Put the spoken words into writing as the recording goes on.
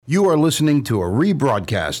You are listening to a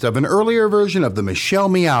rebroadcast of an earlier version of The Michelle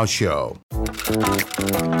Meow Show.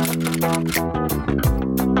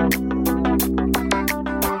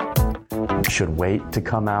 You should wait to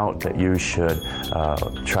come out, that you should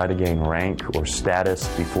try to gain rank or status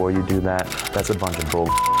before you do that. That's a bunch of bull.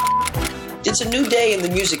 It's a new day in the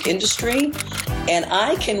music industry, and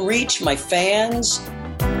I can reach my fans.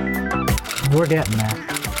 We're getting there.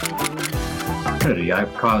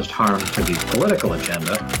 I've caused harm to the political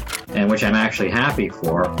agenda, and which I'm actually happy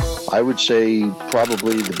for. I would say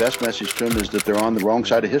probably the best message to them is that they're on the wrong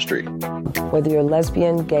side of history. Whether you're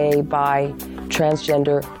lesbian, gay, bi,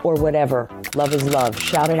 transgender, or whatever, love is love.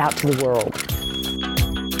 Shout it out to the world.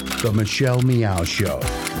 The Michelle Meow Show.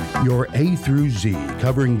 Your A through Z,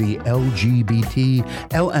 covering the LGBT,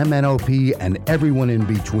 LMNOP, and everyone in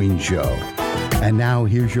between show. And now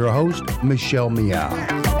here's your host, Michelle Meow.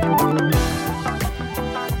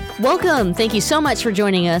 Welcome. Thank you so much for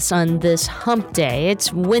joining us on this hump day.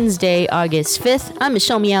 It's Wednesday, August 5th. I'm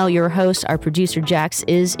Michelle Meow, your host. Our producer, Jax,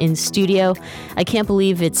 is in studio. I can't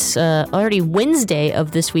believe it's already Wednesday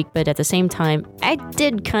of this week, but at the same time, I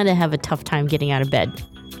did kind of have a tough time getting out of bed.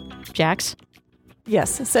 Jax?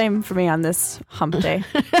 Yes, same for me on this hump day.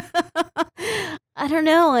 I don't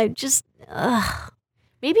know. I just,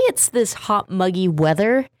 maybe it's this hot, muggy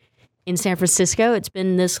weather in San Francisco. It's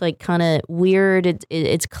been this like kind of weird.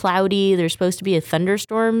 It's cloudy. There's supposed to be a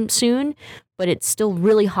thunderstorm soon, but it's still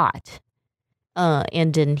really hot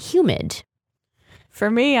and humid. For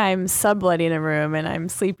me, I'm subletting a room and I'm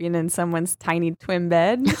sleeping in someone's tiny twin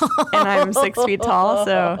bed and I'm 6 feet tall.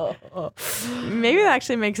 So maybe that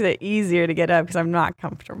actually makes it easier to get up because I'm not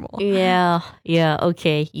comfortable. Yeah.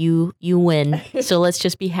 Okay. You win. So let's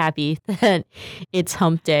just be happy that it's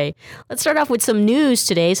hump day. Let's start off with some news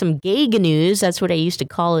today, some gay news. That's what I used to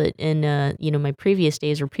call it in, my previous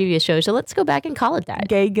days or previous shows. So let's go back and call it that.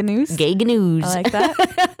 Gay news? Gay news. I like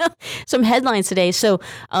that. Some headlines today. So,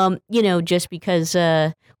 just because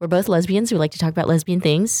we're both lesbians, we like to talk about lesbian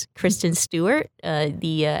things. Kristen Stewart,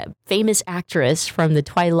 the famous actress from the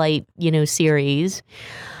Twilight, series.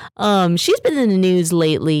 She's been in the news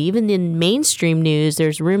lately. Even in mainstream news,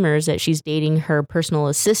 there's rumors that she's dating her personal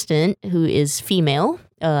assistant, who is female,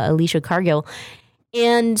 Alicia Cargill.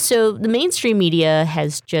 And so the mainstream media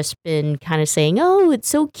has just been kind of saying, oh, it's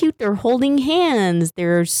so cute. They're holding hands.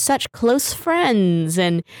 They're such close friends.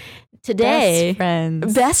 And today,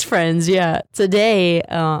 best friends, yeah. Today,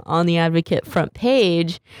 on the Advocate front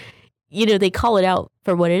page, they call it out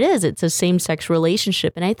for what it is. It's a same-sex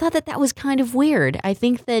relationship, and I thought that was kind of weird. I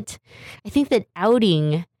think that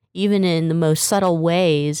outing, even in the most subtle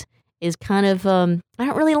ways, is kind of I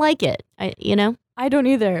don't really like it. I don't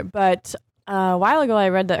either, but a while ago, I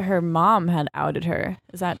read that her mom had outed her.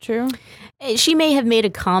 Is that true? She may have made a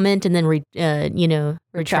comment and then,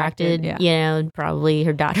 retracted. Yeah. Probably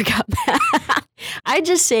her daughter got mad. I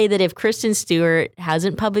just say that if Kristen Stewart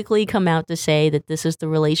hasn't publicly come out to say that this is the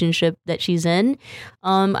relationship that she's in,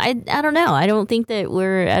 I don't know. I don't think that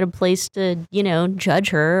we're at a place to, judge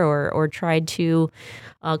her or try to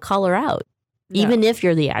call her out, even if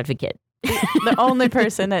you're the advocate. The only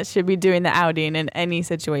person that should be doing the outing in any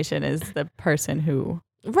situation is the person who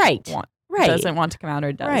doesn't want to come out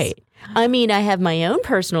or does. Right. I mean, I have my own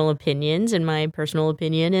personal opinions, and my personal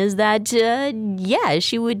opinion is that,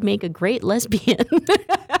 she would make a great lesbian.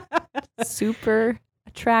 Super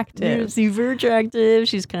attractive. Super attractive.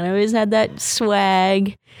 She's kind of always had that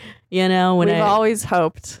swag, We've always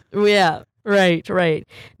hoped. Yeah. Right.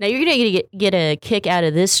 Now, you're going to get a kick out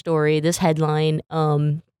of this story, this headline.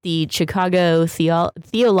 The Chicago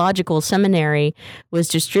Theological Seminary was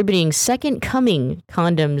distributing Second Coming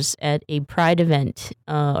condoms at a Pride event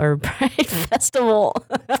or Pride festival.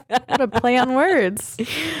 What a play on words.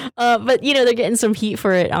 But, they're getting some heat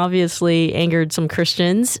for it, obviously angered some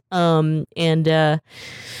Christians. Come to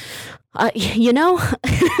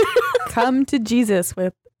Jesus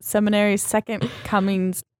with Seminary's Second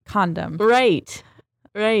Coming's condom. Right.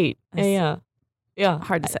 Yeah.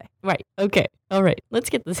 Hard to say. Right. Okay. All right. Let's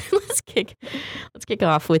get this. Let's kick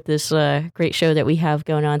off with this great show that we have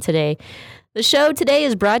going on today. The show today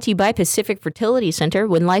is brought to you by Pacific Fertility Center.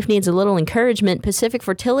 When life needs a little encouragement, Pacific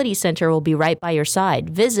Fertility Center will be right by your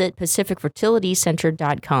side. Visit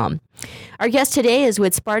pacificfertilitycenter.com. Our guest today is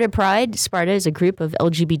with Sparta Pride. Sparta is a group of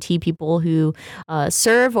LGBT people who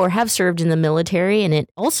serve or have served in the military, and it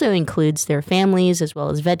also includes their families as well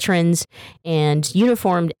as veterans and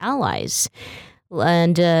uniformed allies.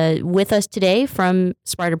 And with us today from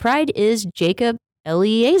Sparta Pride is Jacob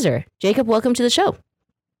Eliezer. Jacob, welcome to the show.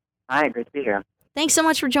 Hi, great to be here. Thanks so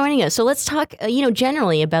much for joining us. So let's talk,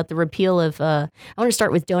 generally about the repeal of, I want to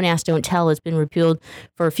start with Don't Ask, Don't Tell. It's been repealed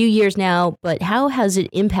for a few years now, but how has it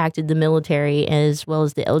impacted the military as well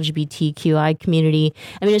as the LGBTQI community?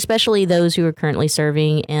 I mean, especially those who are currently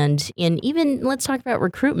serving, and even let's talk about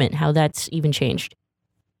recruitment, how that's even changed.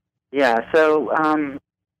 Yeah, so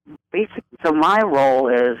so my role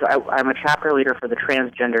is I'm a chapter leader for the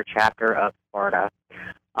transgender chapter of Sparta,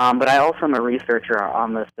 but I also am a researcher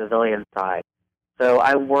on the civilian side. So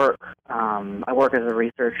I work as a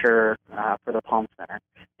researcher for the Palm Center,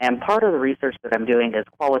 and part of the research that I'm doing is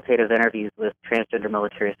qualitative interviews with transgender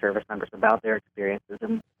military service members about their experiences.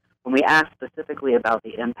 And when we ask specifically about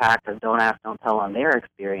the impact of Don't Ask, Don't Tell on their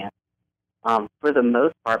experience, for the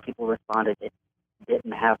most part, people responded it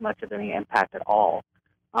didn't have much of any impact at all.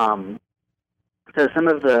 So some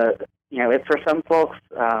of the, it's for some folks,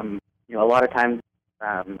 a lot of times,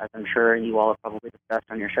 as I'm sure you all have probably discussed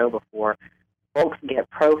on your show before, folks get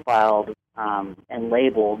profiled and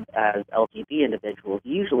labeled as LGBT individuals,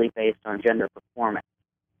 usually based on gender performance.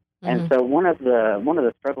 Mm-hmm. And so one of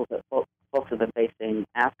the struggles that folks have been facing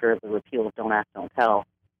after the repeal of Don't Ask, Don't Tell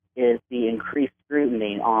is the increased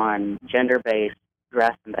scrutiny on gender-based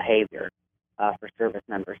dress and behavior for service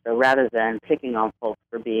members. So rather than picking on folks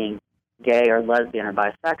for being gay or lesbian or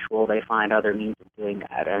bisexual, they find other means of doing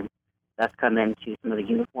that. And that's come into some of the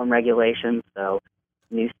uniform regulations. So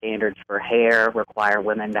new standards for hair require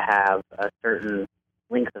women to have a certain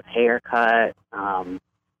length of haircut,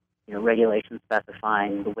 regulations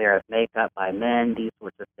specifying the wear of makeup by men, these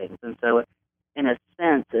sorts of things. And so in a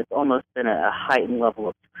sense, it's almost been a heightened level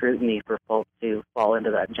of scrutiny for folks who fall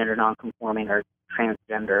into that gender nonconforming or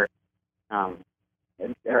transgender or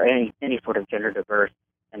any sort of gender diverse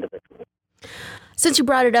individual. Since you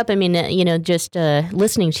brought it up, I mean, just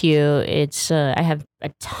listening to you, I have a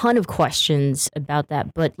ton of questions about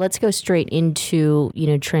that, but let's go straight into,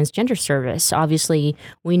 transgender service. Obviously,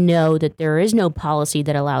 we know that there is no policy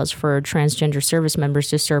that allows for transgender service members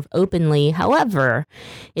to serve openly. However,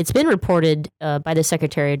 it's been reported by the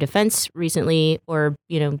Secretary of Defense recently, or,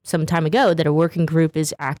 some time ago, that a working group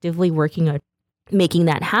is actively working on making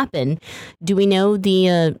that happen. Do we know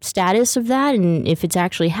the status of that and if it's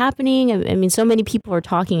actually happening? I mean, so many people are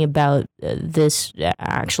talking about this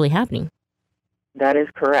actually happening. That is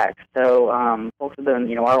correct. So folks have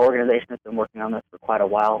been, our organization has been working on this for quite a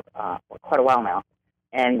while now.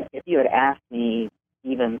 And if you had asked me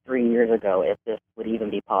even 3 years ago if this would even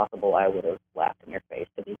be possible, I would have laughed in your face,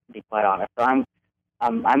 to be quite honest. So I'm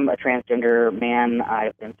a transgender man.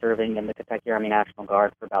 I've been serving in the Kentucky Army National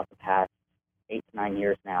Guard for about the past 8 to 9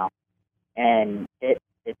 years now, and it's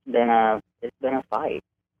been a fight,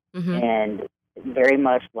 mm-hmm. And very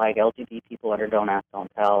much like LGBT people under Don't Ask, Don't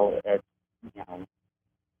Tell. It's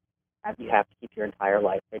you have to keep your entire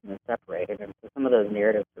life hidden and separated, and so some of those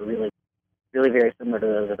narratives are really, really very similar to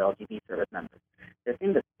those of LGBT service members. The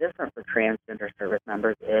thing that's different for transgender service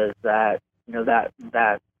members is that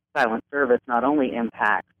that silent service not only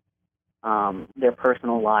impacts their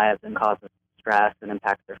personal lives and causes stress and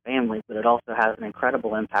impacts their families, but it also has an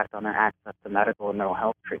incredible impact on their access to medical and mental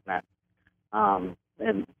health treatment, and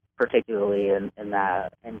particularly in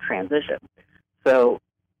transition. So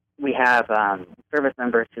we have service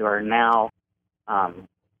members who are now, they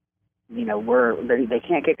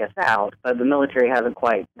can't kick us out, but the military hasn't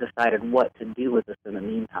quite decided what to do with this in the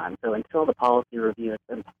meantime. So until the policy review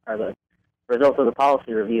the results of the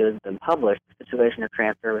policy review has been published, the situation of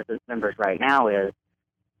trans services members right now is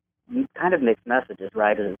kind of mixed messages,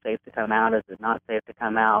 right? Is it safe to come out? Is it not safe to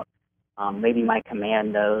come out? Maybe my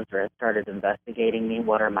command knows or has started investigating me.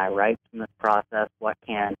 What are my rights in this process? What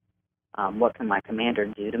can my commander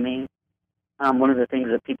do to me? One of the things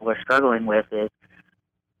that people are struggling with is,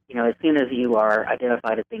 as soon as you are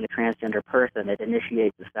identified as being a transgender person, it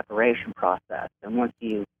initiates the separation process. And once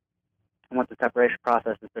the separation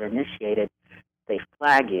process has been initiated, they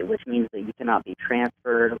flag you, which means that you cannot be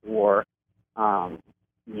transferred or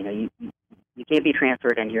you can't be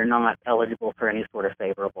transferred, and you're not eligible for any sort of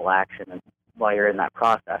favorable action while you're in that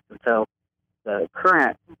process. And so the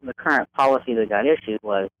current policy that got issued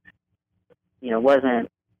wasn't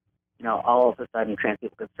all of a sudden trans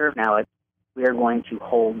people could serve now. We are going to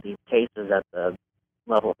hold these cases at the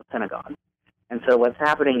level of the Pentagon. And so what's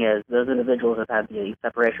happening is those individuals have had the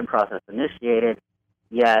separation process initiated,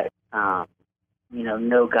 yet no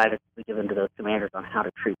guidance is given to those commanders on how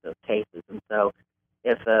to treat those cases. And so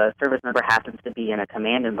if a service member happens to be in a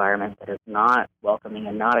command environment that is not welcoming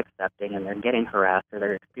and not accepting, and they're getting harassed or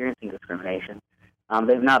they're experiencing discrimination,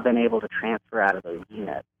 they've not been able to transfer out of those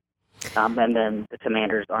units. And then the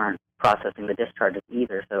commanders aren't processing the discharges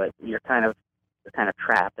either. So you're kind of kind of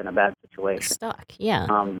trapped in a bad situation. Stuck, yeah.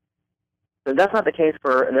 So that's not the case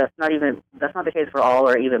for all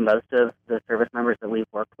or even most of the service members that we've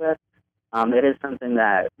worked with. It is something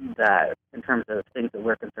that in terms of things that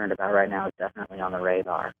we're concerned about right now is definitely on the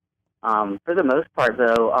radar. For the most part,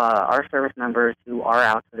 though, our service members who are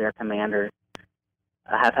out to their commanders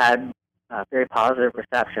have had very positive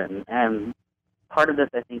reception, and part of this,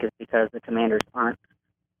 I think, is because the commanders are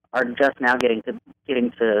just now getting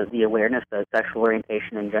to the awareness that sexual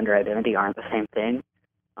orientation and gender identity aren't the same thing.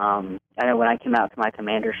 I know when I came out to my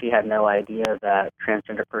commander, she had no idea that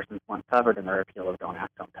transgender persons weren't covered in the repeal of Don't Ask,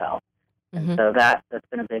 Don't Tell. And so that's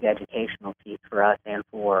been a big educational piece for us and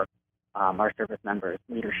for our service members'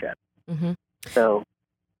 leadership. Mm-hmm. So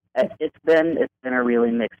it's been a really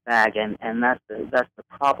mixed bag, and that's the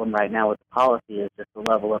problem right now with the policy is just the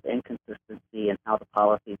level of inconsistency in how the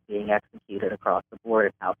policy is being executed across the board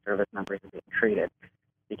and how service members are being treated.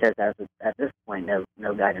 Because at this point, no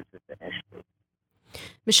guidance has been issued.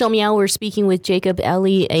 Michelle Meow, we're speaking with Jacob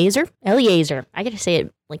Eliezer. I got to say it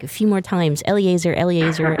like a few more times. Eliezer. I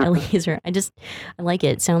like it.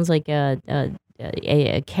 It sounds like a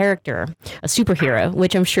character, a superhero,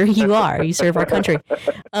 which I'm sure you are. You serve our country.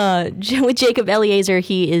 With Jacob Eliezer,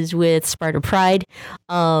 he is with Sparta Pride.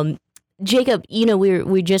 Jacob,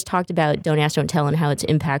 we just talked about Don't Ask, Don't Tell and how it's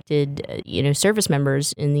impacted, service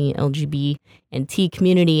members in the LGBT and T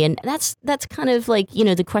community. And that's kind of like,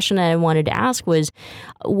 the question that I wanted to ask was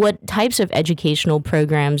what types of educational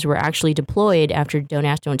programs were actually deployed after Don't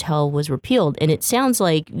Ask, Don't Tell was repealed? And it sounds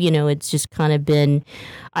like, it's just kind of been,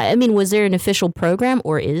 was there an official program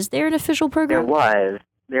or is there an official program?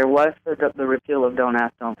 There was the repeal of Don't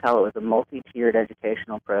Ask, Don't Tell. It was a multi-tiered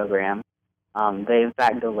educational program. They, in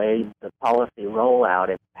fact, delayed the policy rollout.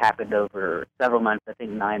 It happened over several months, I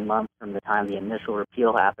think 9 months from the time the initial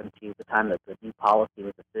repeal happened to the time that the new policy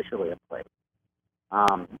was officially in place.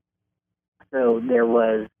 So there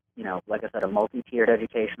was, like I said, a multi-tiered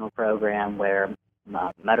educational program where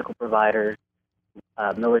medical providers,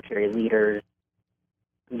 military leaders,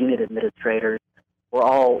 unit administrators were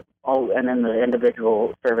all, and then the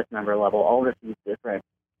individual service member level, all received different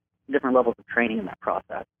levels of training in that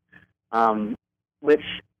process. Which,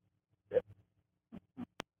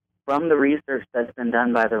 from the research that's been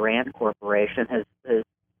done by the RAND Corporation, has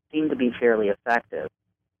seemed to be fairly effective.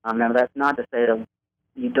 Now, that's not to say that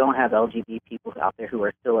you don't have LGBT people out there who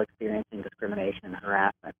are still experiencing discrimination and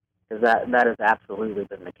harassment, because that has absolutely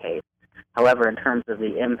been the case. However, in terms of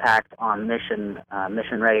the impact on mission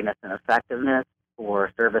readiness and effectiveness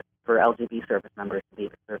for LGBT service members to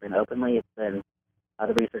be serving openly, it's been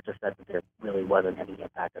the research has said that there really wasn't any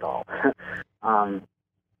impact at all.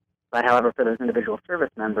 But however, for those individual service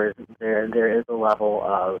members, there is a level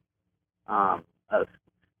of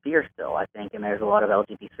fear still, I think, and there's a lot of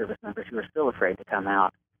LGBT service members who are still afraid to come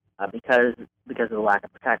out because of the lack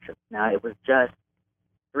of protection. Now, it was just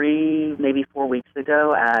 3, maybe 4 weeks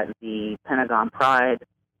ago at the Pentagon Pride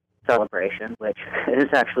celebration, which is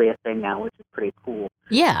actually a thing now, which is pretty cool.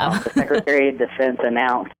 Yeah. The Secretary of Defense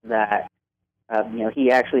announced that he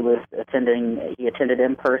actually he attended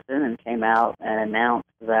in person and came out and announced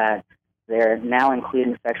that they're now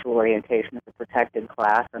including sexual orientation as a protected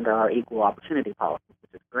class under our equal opportunity policy,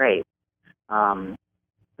 which is great.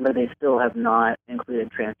 But they still have not included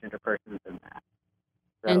transgender persons in that.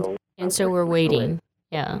 So we're waiting.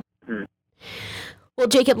 Yeah. Mm-hmm. Well,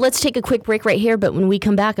 Jacob, let's take a quick break right here. But when we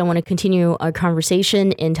come back, I want to continue our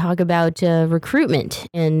conversation and talk about recruitment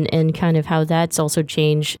and kind of how that's also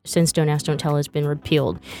changed since Don't Ask, Don't Tell has been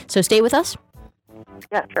repealed. So stay with us.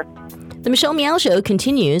 Yeah, sure. The Michelle Meow Show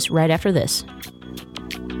continues right after this.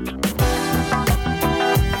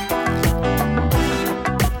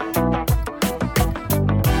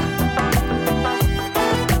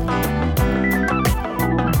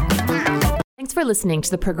 Thanks for listening to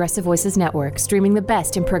the Progressive Voices Network, streaming the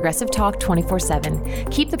best in progressive talk 24/7.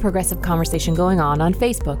 Keep the progressive conversation going on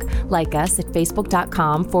Facebook. Like us at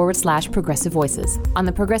facebook.com/Progressive Voices. On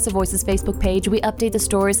the Progressive Voices Facebook page, we update the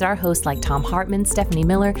stories that our hosts like Tom Hartman, Stephanie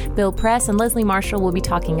Miller, Bill Press, and Leslie Marshall will be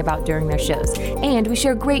talking about during their shows. And we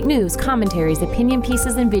share great news, commentaries, opinion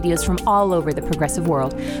pieces, and videos from all over the progressive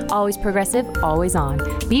world. Always progressive, always on.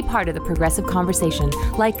 Be part of the progressive conversation.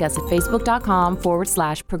 Like us at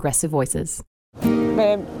facebook.com/Progressive Voices.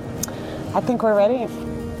 Babe, I think we're ready.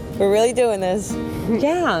 We're really doing this.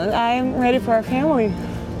 Yeah, I'm ready for our family.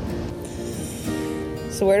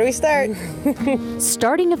 So where do we start?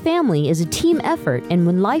 Starting a family is a team effort, and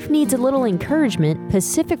when life needs a little encouragement,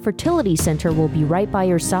 Pacific Fertility Center will be right by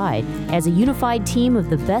your side. As a unified team of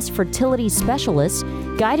the best fertility specialists,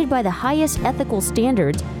 guided by the highest ethical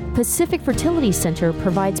standards, Pacific Fertility Center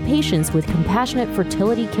provides patients with compassionate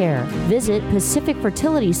fertility care. Visit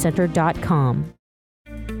pacificfertilitycenter.com.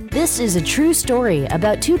 This is a true story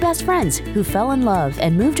about two best friends who fell in love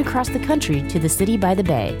and moved across the country to the city by the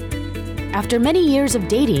bay. After many years of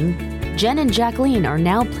dating, Jen and Jacqueline are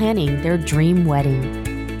now planning their dream wedding.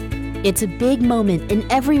 It's a big moment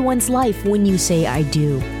in everyone's life when you say I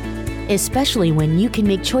do, especially when you can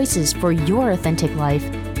make choices for your authentic life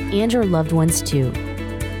and your loved ones too.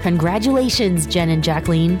 Congratulations, Jen and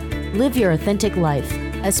Jacqueline. Live your authentic life.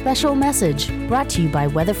 A special message brought to you by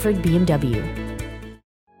Weatherford BMW.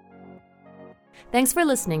 Thanks for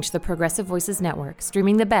listening to the Progressive Voices Network,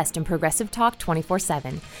 streaming the best in progressive talk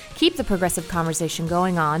 24/7. Keep the progressive conversation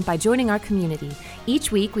going on by joining our community.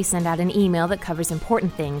 Each week, we send out an email that covers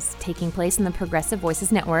important things taking place in the Progressive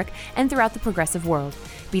Voices Network and throughout the progressive world.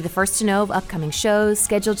 Be the first to know of upcoming shows,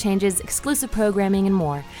 schedule changes, exclusive programming, and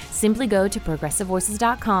more. Simply go to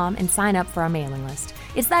progressivevoices.com and sign up for our mailing list.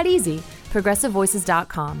 It's that easy.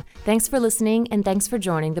 progressivevoices.com. Thanks for listening, and thanks for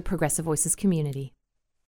joining the Progressive Voices community.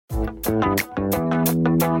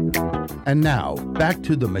 And now, back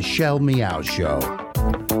to the Michelle Meow Show.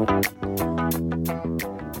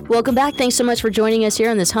 Welcome back. Thanks so much for joining us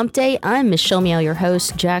here on this hump day. I'm Michelle Meow, your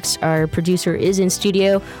host. Jax, our producer, is in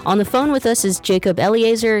studio. On the phone with us is Jacob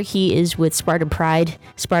Eliezer. He is with Sparta Pride.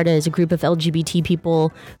 Sparta is a group of LGBT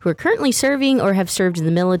people who are currently serving or have served in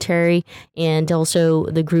the military. And also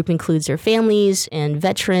the group includes their families and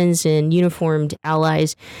veterans and uniformed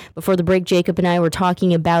allies. Before the break, Jacob and I were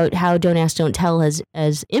talking about how Don't Ask, Don't Tell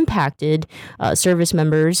has impacted service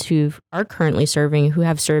members who are currently serving, who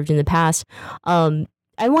have served in the past.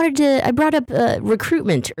 I brought up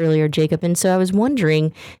recruitment earlier, Jacob, and so I was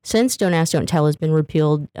wondering, since Don't Ask, Don't Tell has been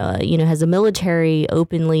repealed, has the military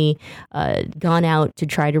openly gone out to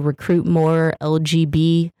try to recruit more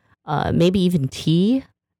LGB, maybe even T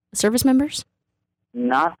service members?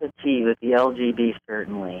 Not the T, but the LGB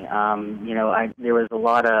certainly. There was a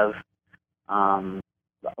lot of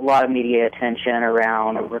media attention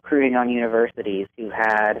around recruiting on universities who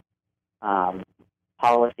had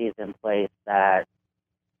policies in place that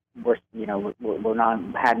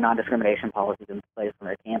had non-discrimination policies in place on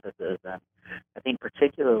their campuses, and I think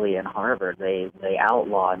particularly in Harvard, they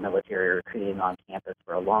outlawed military recruiting on campus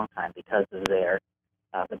for a long time because of the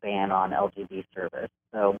ban on LGBT service.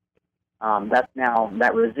 So that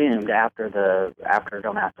resumed after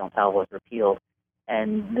Don't Ask, Don't Tell was repealed,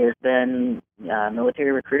 and there's been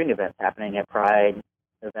military recruiting events happening at Pride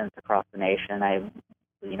events across the nation. I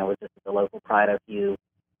was just at the local Pride a few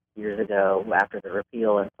years ago after the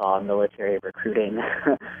repeal and saw a military recruiting,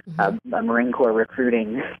 a Marine Corps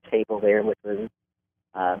recruiting table there, which was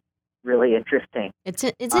really interesting. It's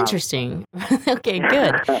interesting. Okay,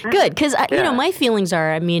 good. Because, my feelings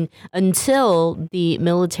are, until the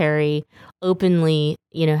military openly,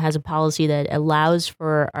 has a policy that allows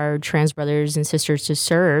for our trans brothers and sisters to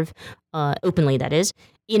serve, openly, that is,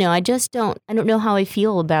 I don't know how I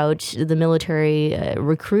feel about the military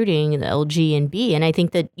recruiting the LG and B. And I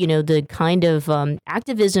think that, the kind of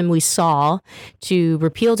activism we saw to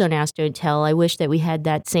repeal Don't Ask, Don't Tell, I wish that we had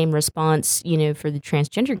that same response, for the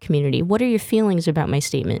transgender community. What are your feelings about my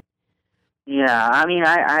statement? Yeah,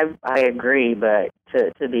 I agree, but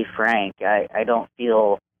to be frank, I don't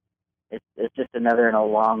feel it's just another in a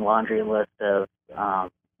long laundry list of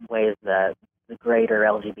ways that the greater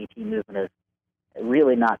LGBT movement is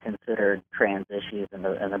really not considered trans issues in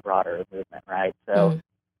the broader movement, right? So,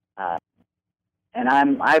 and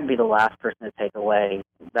I'd be the last person to take away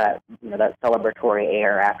that that celebratory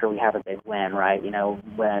air after we have a big win, right?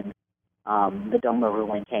 When the DOMA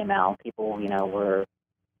ruling came out, people were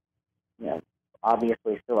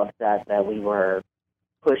obviously still upset that we were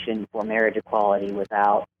pushing for marriage equality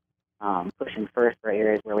without pushing first for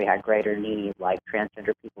areas where we had greater need, like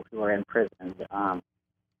transgender people who are in prison,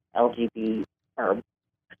 LGBT, or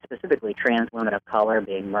specifically trans women of color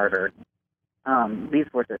being murdered, these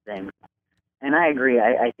sorts of things. And I agree.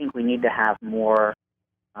 I think we need to have more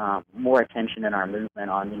attention in our movement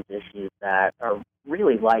on these issues that are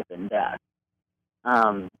really life and death.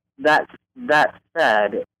 That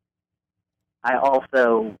said, I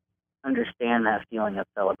also understand that feeling of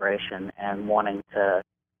celebration and wanting to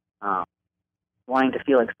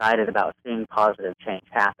feel excited about seeing positive change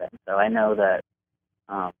happen. So I know that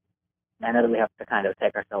we have to kind of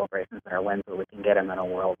take our celebrations and our wins where we can get them in a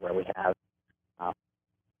world where we have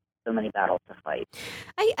so many battles to fight.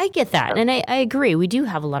 I get that, and I agree. We do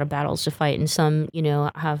have a lot of battles to fight, and some,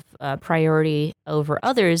 have priority over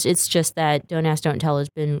others. It's just that Don't Ask, Don't Tell has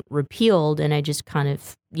been repealed, and I just kind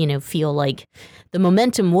of, feel like the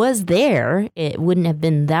momentum was there. It wouldn't have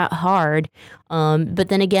been that hard. But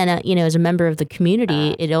then again, as a member of the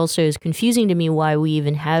community, it also is confusing to me why we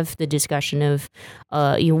even have the discussion of,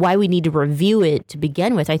 why we need to review it to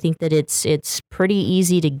begin with. I think that it's pretty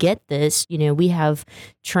easy to get this. We have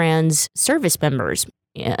trans service members.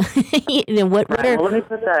 Yeah. What are... Well, let me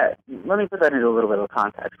put that into a little bit of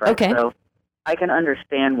context, right? Okay. So I can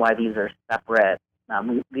understand why these are separate.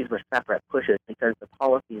 These were separate pushes because the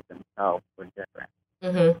policies themselves were different.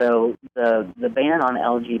 Mm-hmm. So the ban on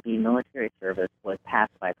LGB military service was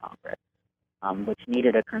passed by Congress, which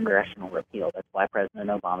needed a congressional repeal. That's why President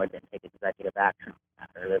Obama didn't take executive action on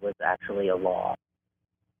the matter. It was actually a law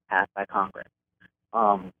passed by Congress.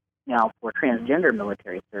 Now, for transgender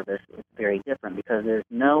military service, it's very different because there's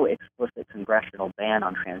no explicit congressional ban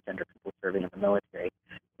on transgender people serving in the military.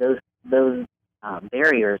 Those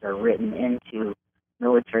barriers are written into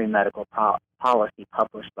military medical policy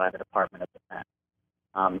published by the Department of Defense.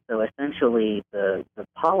 So essentially, the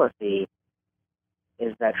policy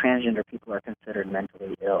is that transgender people are considered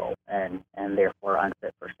mentally ill and therefore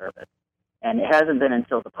unfit for service. And it hasn't been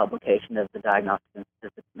until the publication of the Diagnostic and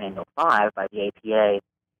Statistics Manual 5 by the APA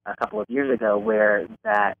a couple of years ago where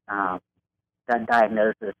that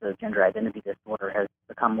diagnosis of gender identity disorder has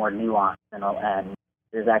become more nuanced, and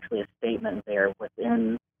there's actually a statement there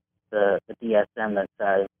within the DSM that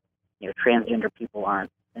says, transgender people aren't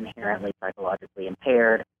inherently psychologically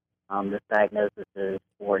impaired. This diagnosis is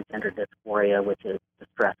for gender dysphoria, which is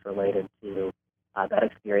distress related to that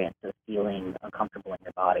experience of feeling uncomfortable in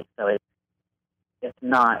your body. So it's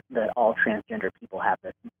not that all transgender people have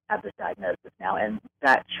this diagnosis now, and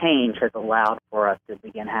that change has allowed for us to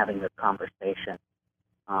begin having this conversation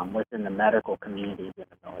within the medical community in the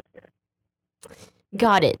military.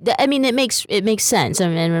 Got it. I mean, it makes sense. I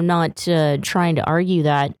mean, I'm not trying to argue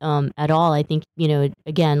that at all. I think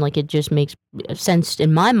again, like it just makes sense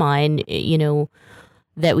in my mind.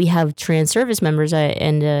 That we have trans service members,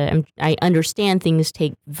 I understand things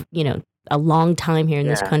take a long time here in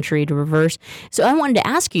this country to reverse. So I wanted to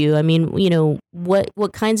ask you, I mean,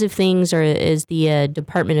 what kinds of things is the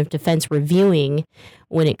Department of Defense reviewing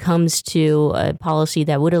when it comes to a policy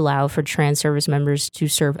that would allow for trans service members to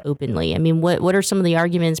serve openly? I mean, what are some of the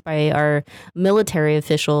arguments by our military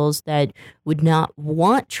officials that would not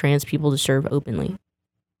want trans people to serve openly?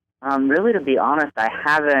 Really, to be honest, I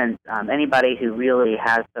haven't. Anybody who really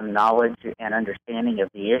has some knowledge and understanding of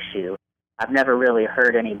the issue, I've never really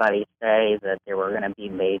heard anybody say that there were going to be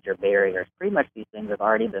major barriers. Pretty much these things have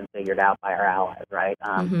already been figured out by our allies, right?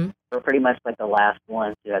 We're pretty much like the last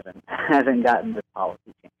ones who hasn't gotten this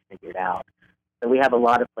policy change figured out. So we have a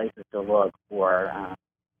lot of places to look for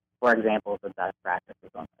examples of best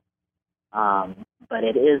practices on this. But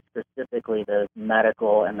it is specifically those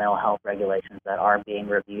medical and mental health regulations that are being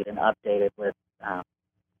reviewed and updated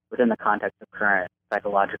within the context of current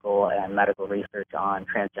psychological and medical research on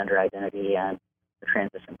transgender identity and the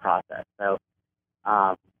transition process. So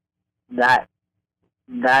that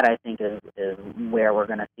I think is where we're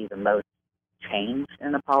going to see the most change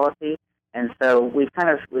in the policy. And so we've kind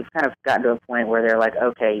of gotten to a point where they're like,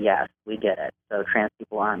 okay, yes, we get it. So trans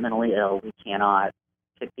people aren't mentally ill. We cannot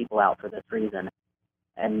kick people out for this reason.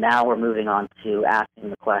 And now we're moving on to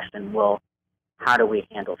asking the question, well, how do we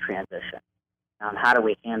handle transition? How do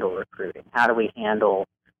we handle recruiting? How do we handle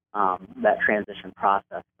that transition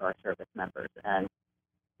process for our service members? And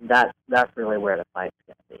that's really where the fight's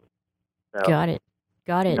going to be. So, Got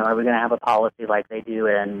it. Are we going to have a policy like they do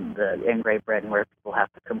in Great Britain where people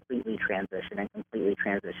have to completely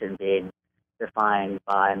transition being defined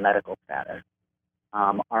by medical status?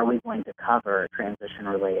 Are we going to cover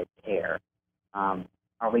transition-related care?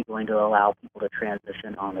 Are we going to allow people to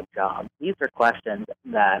transition on the job? These are questions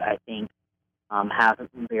that I think have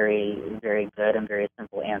very, very good and very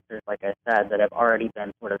simple answers, like I said, that have already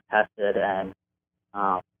been sort of tested and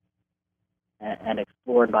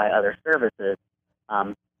explored by other services.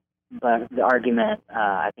 But the argument,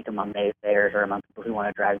 I think, among naysayers or among people who want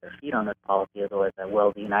to drag their feet on this policy is always that,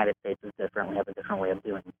 well, the United States is different. We have a different way of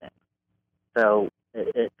doing things. So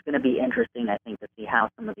it's going to be interesting, I think, to see how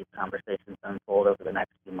some of these conversations unfold over the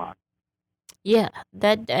next few months. Yeah,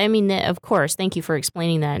 of course. Thank you for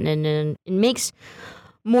explaining that, and it makes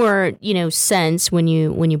more sense when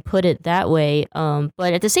you put it that way.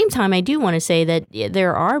 But at the same time, I do want to say that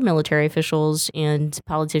there are military officials and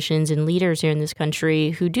politicians and leaders here in this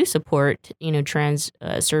country who do support trans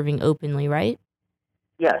serving openly, right?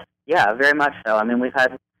 Yes, yeah, very much so. I mean, we've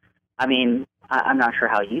had. I mean, I'm not sure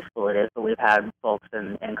how useful it is, but we've had folks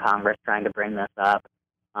in Congress trying to bring this up.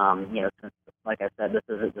 Since, like I said, this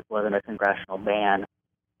wasn't a congressional ban.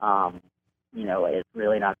 is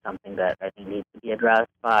really not something that I think needs to be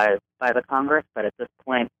addressed by the Congress. But at this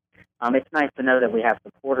point, it's nice to know that we have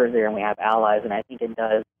supporters there and we have allies, and I think it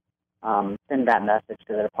does send that message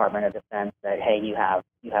to the Department of Defense that, hey, you have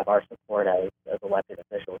our support as elected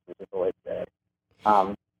officials, which is always good.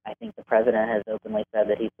 I think the president has openly said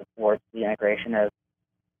that he supports the integration of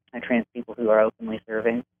trans people who are openly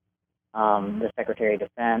serving. The Secretary of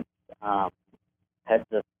Defense, heads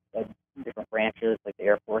of different branches like the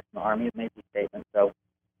Air Force and the Army have made these statements. So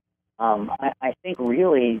I think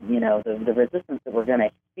really, the resistance that we're going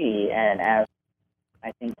to see, and as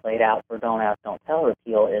I think played out for Don't Ask, Don't Tell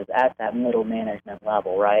repeal, is at that middle management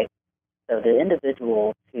level, right? So the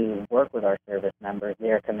individuals who work with our service members,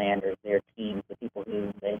 their commanders, their teams, the people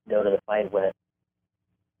who they go to the fight with,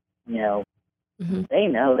 they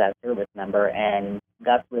know that service member, and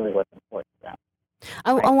that's really what's important to them.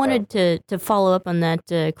 I wanted to follow up on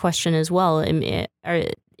that question as well.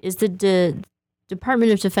 Is the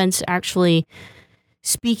Department of Defense actually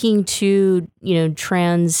speaking to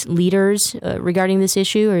trans leaders regarding this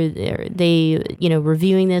issue, or are they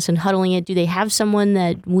reviewing this and huddling it? Do they have someone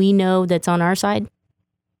that we know that's on our side?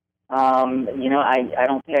 I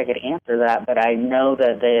don't think I could answer that, but I know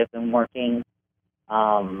that they have been working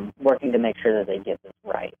to make sure that they get this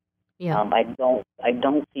right. Yeah. I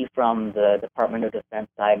don't see from the Department of Defense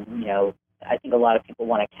side, I think a lot of people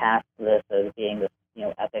want to cast this as being this,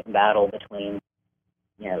 epic battle between,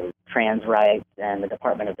 trans rights and the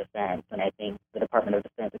Department of Defense. And I think the Department of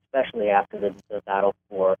Defense, especially after the battle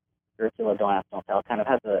for the repeal of Don't Ask, Don't Tell, kind of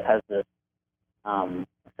has this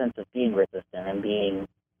sense of being resistant and being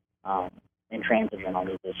intransigent on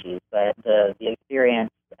these issues. But the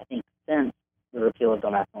experience, I think, since the repeal of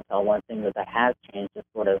Don't Ask, Don't Tell, one thing that has changed is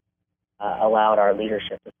sort of allowed our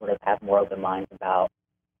leadership to sort of have more open minds about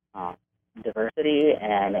diversity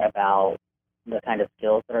and about the kind of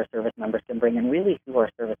skills that our service members can bring, and really who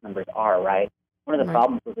our service members are, right? One of the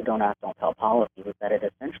problems with the Don't Ask, Don't Tell policy was that it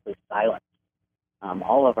essentially silenced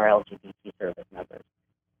all of our LGBT service members.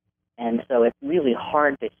 And so it's really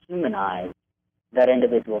hard to humanize that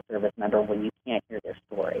individual service member when you can't hear their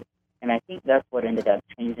story. And I think that's what ended up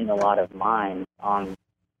changing a lot of minds on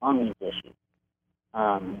these issues.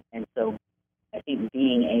 And so I think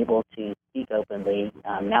being able to speak openly,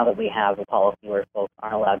 now that we have a policy where folks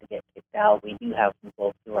aren't allowed to get kicked out, we do have some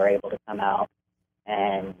folks who are able to come out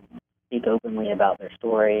and speak openly about their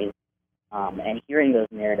stories. And hearing those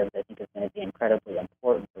narratives, I think, is going to be incredibly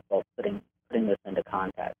important for folks putting this into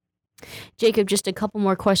context. Jacob, just a couple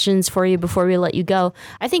more questions for you before we let you go.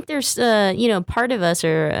 I think there's, part of us,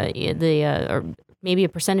 or or maybe a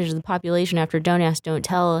percentage of the population after Don't Ask, Don't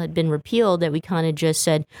Tell had been repealed, that we kind of just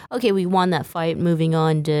said, okay, we won that fight, moving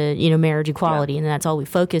on to, marriage equality, and that's all we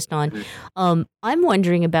focused on. I'm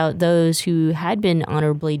wondering about those who had been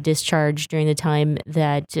honorably discharged during the time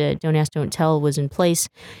that Don't Ask, Don't Tell was in place.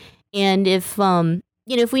 And if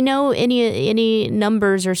we know any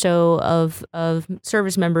numbers or so of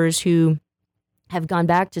service members who have gone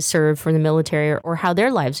back to serve for the military, or how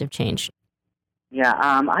their lives have changed. Yeah,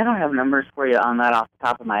 I don't have numbers for you on that off the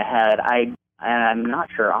top of my head. I'm not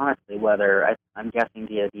sure, honestly, whether I'm guessing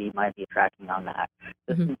DoD might be tracking on that.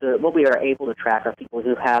 What we are able to track are people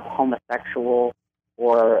who have homosexual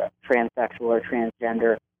or transsexual or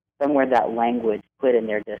transgender, somewhere that language put in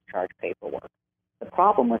their discharge paperwork. The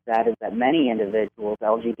problem with that is that many individuals,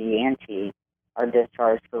 LGBT and T, are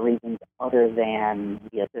discharged for reasons other than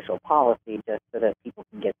the official policy, just so that people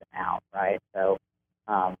can get them out, right? So,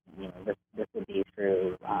 this would be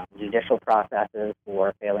through judicial processes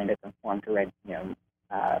for failing to conform to,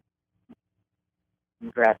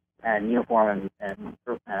 dress and uniform and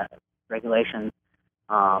regulations.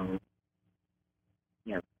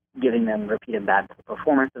 Giving them repeated bad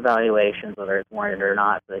performance evaluations, whether it's warranted or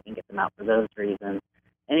not, so they can get them out for those reasons,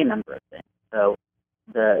 any number of things. So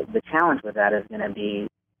the challenge with that is going to be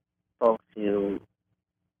folks who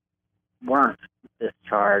weren't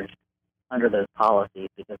discharged under those policies,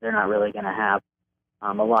 because they're not really going to have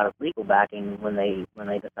a lot of legal backing when they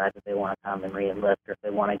decide that they want to come and re-enlist, or if they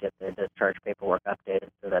want to get their discharge paperwork updated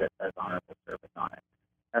so that it says honorable service on it.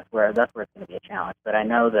 That's where it's going to be a challenge. But I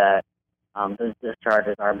know that those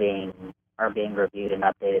discharges are being reviewed and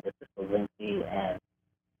updated. It's just a lengthy and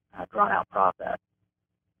drawn out process.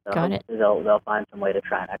 So Got it. They'll find some way to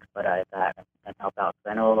try and expedite that and help out.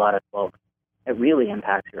 Because I know a lot of folks, it really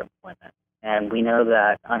impacts your employment, and we know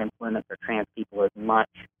that unemployment for trans people is much,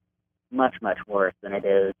 much, much worse than it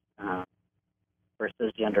is for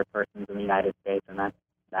cisgender persons in the United States, and that's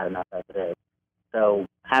not enough as it is. So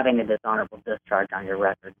having a dishonorable discharge on your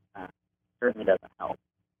record certainly doesn't help.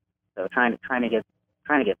 So trying to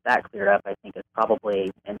get that cleared up, I think, is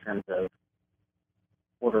probably, in terms of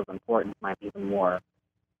order of importance might be the more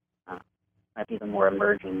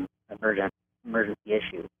emergency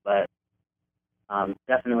issue. But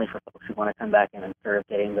definitely for folks who want to come back in and serve,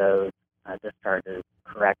 getting those discharges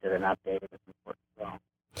corrected and updated is important as well.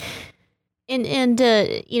 And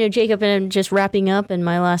Jacob, and I'm just wrapping up, and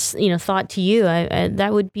my last, thought to you,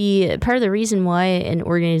 that would be part of the reason why an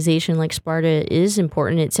organization like Sparta is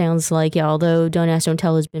important. It sounds like, although Don't Ask, Don't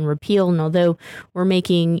Tell has been repealed, and although we're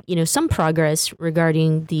making, some progress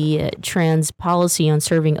regarding the trans policy on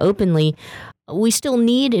serving openly, we still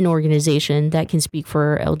need an organization that can speak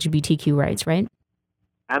for LGBTQ rights, right?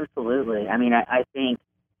 Absolutely. I mean, I think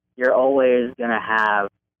you're always going to have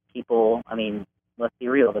people, let's be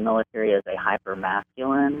real, the military is a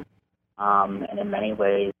hyper-masculine and in many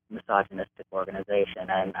ways misogynistic organization.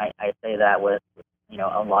 And I say that with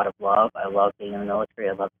a lot of love. I love being in the military.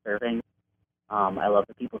 I love serving. I love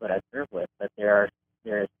the people that I serve with. But there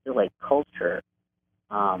is still a culture,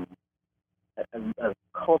 a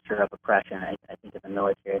culture of oppression, I think, in the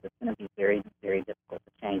military that's going to be very, very difficult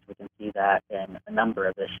to change. We can see that in a number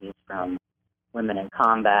of issues, from women in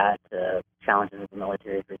combat to challenges the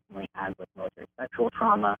military has recently had with military sexual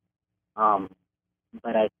trauma.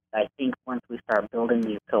 But I think once we start building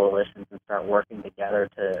these coalitions and start working together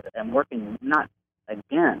and working not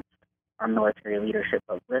against our military leadership,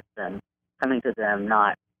 but with them, coming to them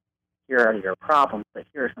not, here are your problems, but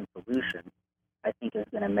here are some solutions, I think is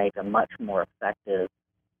going to make a much more effective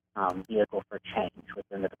vehicle for change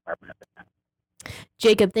within the Department of Defense.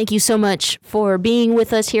 Jacob, thank you so much for being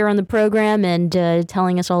with us here on the program and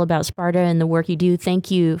telling us all about Sparta and the work you do. Thank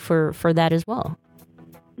you for that as well.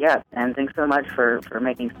 Yes, and thanks so much for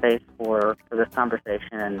making space for this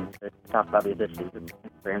conversation and to talk about these issues. It's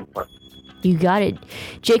very important. You got it.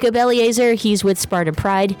 Jacob Eliezer, he's with Sparta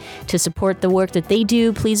Pride. To support the work that they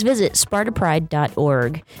do, please visit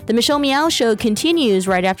spartapride.org. The Michelle Meow Show continues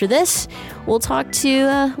right after this. We'll talk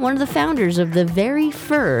to one of the founders of the very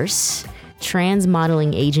first trans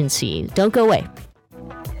modeling agency. Don't go away.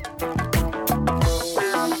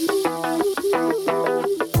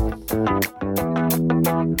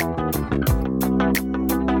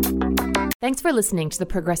 Thanks for listening to the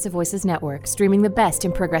Progressive Voices Network, streaming the best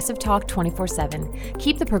in progressive talk 24/7.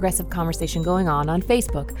 Keep the progressive conversation going on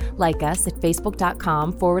Facebook. Like us at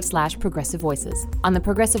facebook.com/progressive voices. On the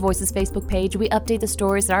Progressive Voices Facebook page, we update the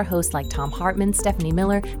stories that our hosts like Tom Hartman, Stephanie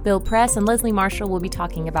Miller, Bill Press, and Leslie Marshall will be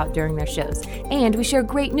talking about during their shows. And we share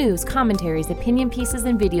great news, commentaries, opinion pieces,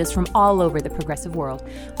 and videos from all over the progressive world.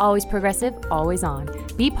 Always progressive, always on.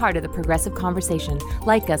 Be part of the progressive conversation.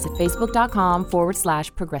 Like us at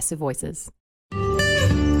facebook.com/progressive voices.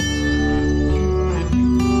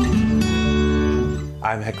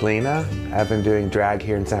 I'm Heklina. I've been doing drag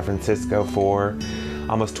here in San Francisco for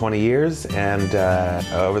almost 20 years, and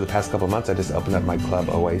over the past couple months I just opened up my club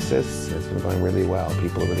Oasis. It's been going really well.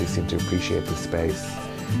 People really seem to appreciate the space.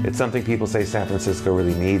 It's something people say San Francisco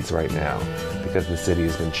really needs right now because the city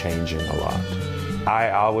has been changing a lot. I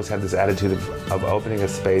always had this attitude of opening a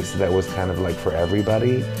space that was kind of like for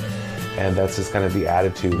everybody, and that's just kind of the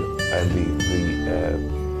attitude and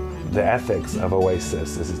the ethics of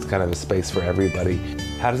Oasis. Is it's kind of a space for everybody.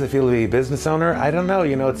 How does it feel to be a business owner? I don't know.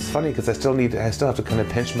 It's funny because I still have to kind of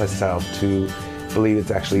pinch myself to believe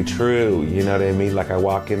it's actually true. You know what I mean? Like I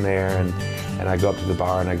walk in there and I go up to the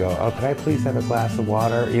bar and I go, oh, could I please have a glass of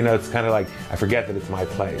water? It's kind of like I forget that it's my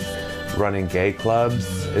place. Running gay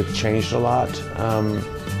clubs, it's changed a lot.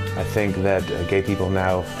 I think that gay people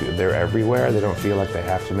now, they're everywhere. They don't feel like they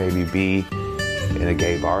have to maybe be in a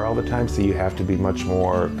gay bar all the time, so you have to be much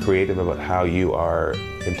more creative about how you are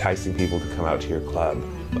enticing people to come out to your club.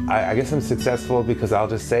 I guess I'm successful because I'll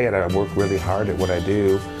just say it, I work really hard at what I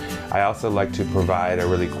do. I also like to provide a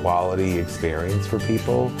really quality experience for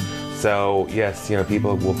people. So yes,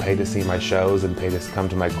 people will pay to see my shows and pay to come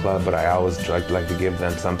to my club, but I always like to give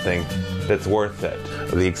them something that's worth it.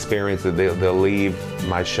 The experience that they'll leave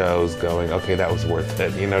my shows going, okay, that was worth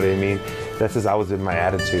it. You know what I mean? That's just always been my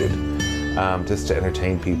attitude. Just to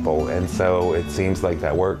entertain people, and so it seems like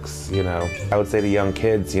that works. I would say to young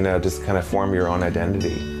kids, just kind of form your own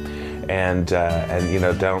identity, and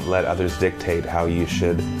don't let others dictate how you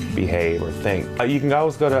should behave or think. You can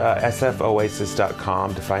always go to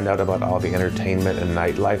sfoasis.com to find out about all the entertainment and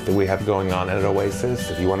nightlife that we have going on at Oasis.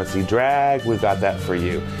 If you want to see drag, we've got that for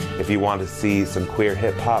you. If you want to see some queer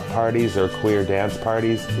hip-hop parties or queer dance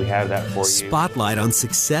parties, we have that for you. Spotlight on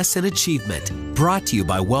Success and Achievement, brought to you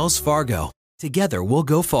by Wells Fargo. Together we'll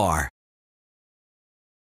go far.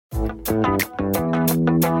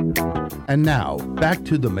 And now, back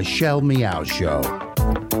to the Michelle Meow Show.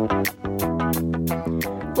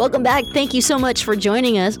 Welcome back. Thank you so much for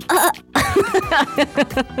joining us.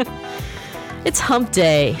 It's hump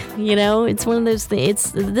day, you know? It's one of those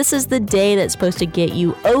things. This is the day that's supposed to get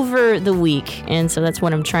you over the week. And so that's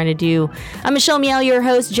what I'm trying to do. I'm Michelle Meow, your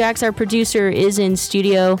host. Jax, our producer, is in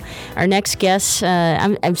studio. Our next guest,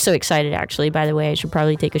 I'm so excited, actually. By the way, I should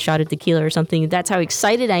probably take a shot at tequila or something. That's how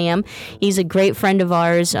excited I am. He's a great friend of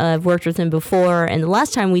ours. I've worked with him before. And the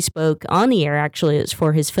last time we spoke on the air, actually, it was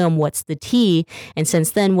for his film, What's the Tea? And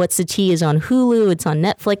since then, What's the Tea is on Hulu. It's on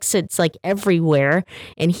Netflix. It's like everywhere.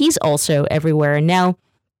 And he's also everywhere. And now,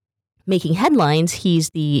 making headlines, he's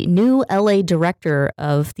the new LA director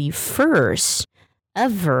of the first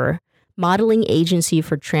ever modeling agency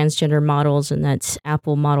for transgender models, and that's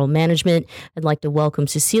Apple Model Management. I'd like to welcome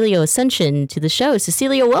Cecilio Ascension to the show.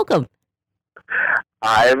 Cecilio, welcome.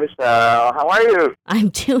 Hi, Michelle. How are you? I'm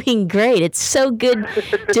doing great. It's so good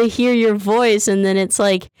to hear your voice, and then it's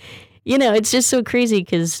like, you know, it's just so crazy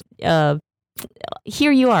because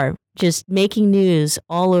here you are, just making news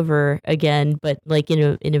all over again, but like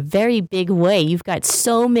in a very big way. You've got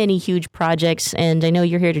so many huge projects, and I know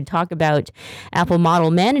you're here to talk about Apple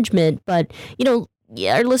Model Management, but you know,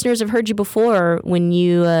 our listeners have heard you before when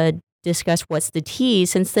you discuss What's the Tea.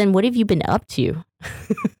 Since then, what have you been up to?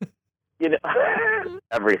 You know,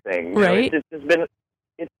 everything. Right? You know,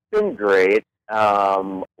 it's been great.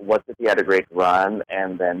 What's the Tea had a great run,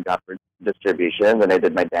 and then got for distribution. Then I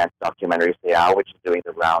did my dance documentary, Stay Out, which is doing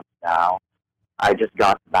the rounds now. I just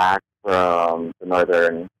got back from the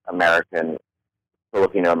Northern American,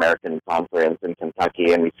 Filipino American conference in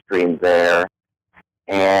Kentucky, and we screened there.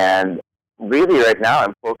 And really, right now,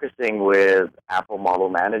 I'm focusing with Apple Model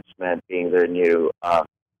Management being their new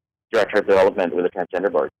director of development with the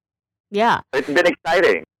Transgender Board. Yeah. It's been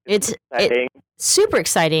exciting. It's super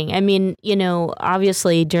exciting. I mean, you know,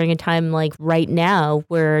 obviously during a time like right now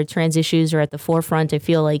where trans issues are at the forefront, I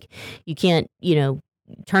feel like you can't, you know,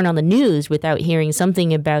 turn on the news without hearing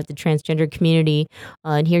something about the transgender community.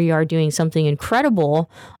 And here you are doing something incredible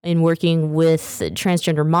in working with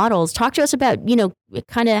transgender models. Talk to us about, you know,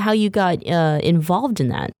 kind of how you got involved in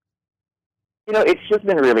that. You know, it's just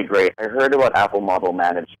been really great. I heard about Apple Model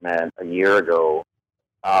Management a year ago.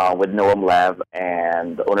 With Noam Lev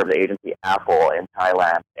and the owner of the agency, Apple, in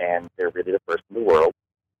Thailand, and they're really the first in the world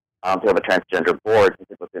to have a transgender board.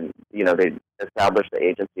 Since it was in, you know, they established the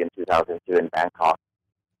agency in 2002 in Bangkok,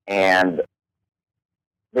 and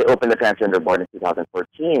they opened the transgender board in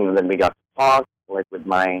 2014. And then we got to talk, like with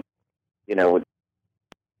my, you know,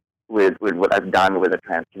 with what I've done with the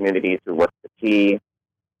trans community through What's the Tea,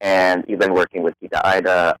 and even working with Tita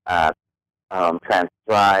Ida at Trans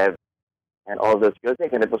Thrive. And all those good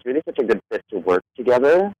things, and it was really such a good fit to work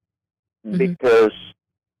together because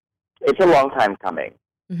it's a long time coming.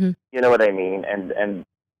 Mm-hmm. You know what I mean? And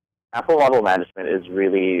Apple Model Management is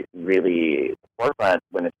really, really forefront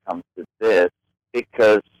when it comes to this,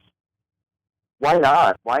 because why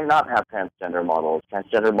not? Why not have transgender models?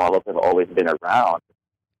 Transgender models have always been around.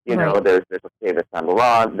 You know, there's Octavia Saint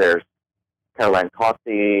Laurent, there's Caroline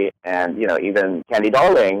Cossey, and you know, even Candy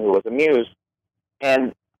Darling, who was a muse,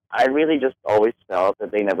 and I really just always felt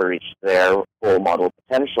that they never reached their full model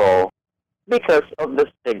potential because of the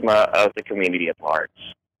stigma of the community at large.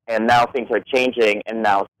 And now things are changing, and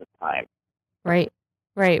now's the time. Right.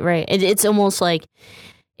 It's almost like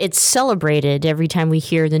it's celebrated every time we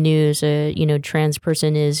hear the news. You know, trans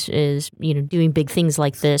person is you know, doing big things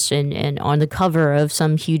like this and on the cover of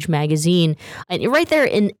some huge magazine. And right there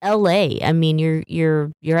in LA, I mean,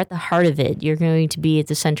 you're at the heart of it. You're going to be at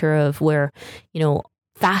the center of where, you know,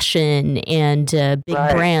 fashion and big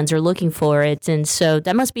brands are looking for it, and so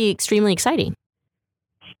that must be extremely exciting.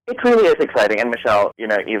 It really is exciting, and Michelle, you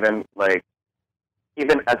know, even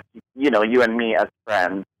as you know, you and me as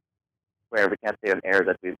friends, where we can't say on air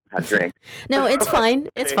that we've had drinks. No, it's fine.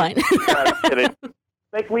 It's fine.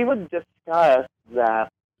 Like we would discuss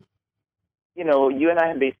that, you know, you and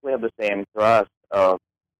I basically have the same thrust of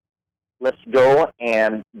let's go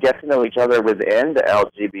and get to know each other within the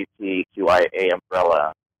LGBTQIA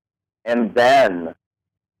umbrella, and then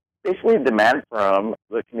basically demand from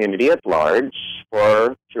the community at large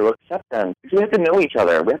for true acceptance. We have to know each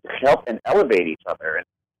other. We have to help and elevate each other. And,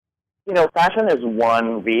 you know, fashion is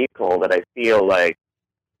one vehicle that I feel like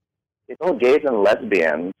it's all gays and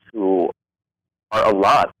lesbians who are a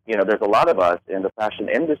lot. You know, there's a lot of us in the fashion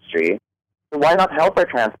industry. So why not help our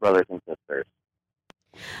trans brothers and sisters?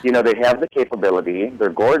 You know, they have the capability, they're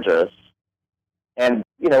gorgeous, and,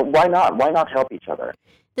 you know, why not? Why not help each other?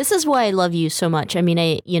 This is why I love you so much. I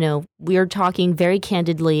mean, we're talking very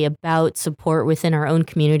candidly about support within our own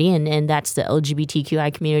community, and that's the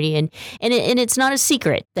LGBTQI community, and it's not a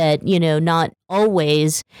secret that not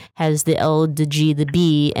always has the L, the G, the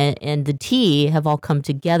B, and the T have all come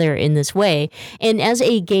together in this way. And as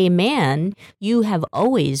a gay man, you have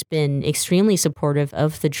always been extremely supportive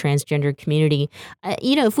of the transgender community.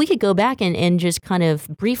 If we could go back and just kind of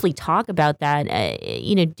briefly talk about that,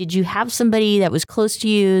 did you have somebody that was close to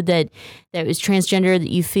you that was transgender that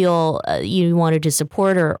you feel you wanted to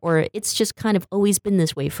support, or it's just kind of always been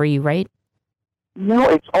this way for you, right? No,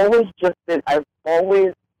 it's always just been, I've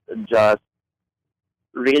always just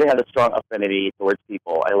really had a strong affinity towards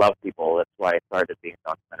people. I love people. That's why I started being a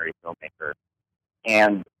documentary filmmaker.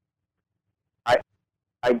 And I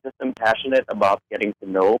just am passionate about getting to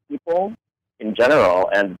know people in general.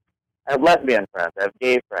 And I have lesbian friends, I have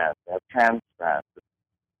gay friends, I have trans friends.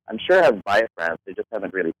 I'm sure I have bi friends. They just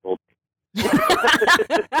haven't really told me.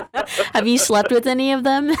 Have you slept with any of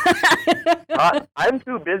them? I'm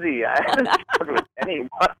too busy. I haven't slept with anyone.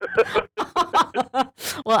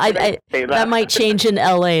 Well, that might change in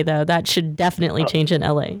LA, though. That should definitely change in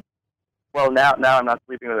LA. Well, now I'm not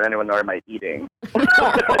sleeping with anyone, nor am I eating.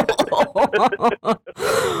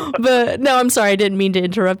 But no, I'm sorry, I didn't mean to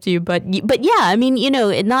interrupt you. But yeah, I mean,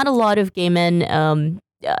 not a lot of gay men.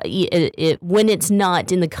 When it's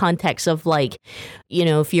not in the context of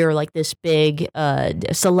if you're like this big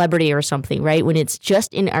celebrity or something, right? When it's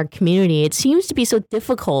just in our community, it seems to be so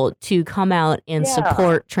difficult to come out and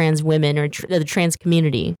support trans women or the trans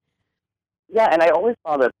community. Yeah, and I always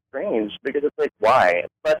found that strange because it's like, why?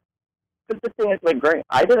 But the thing is,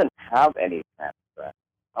 I didn't have any trans friends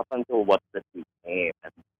up until What This became,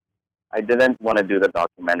 and I didn't want to do the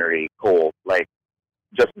documentary cold,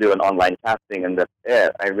 just do an online casting and that's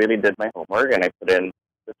it. I really did my homework and I put in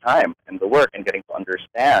the time and the work and getting to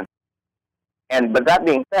understand. But that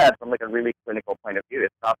being said, from a really clinical point of view,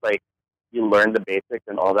 it's not like you learn the basics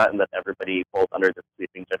and all that and that everybody falls under the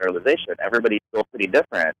sweeping generalization. Everybody's still pretty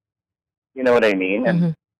different. You know what I mean? Mm-hmm.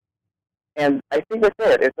 And I think that's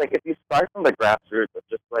it. It's if you start from the grassroots of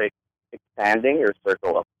just expanding your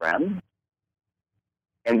circle of friends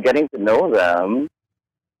and getting to know them,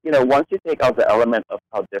 once you take out the element of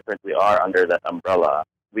how different we are under that umbrella,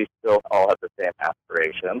 we still all have the same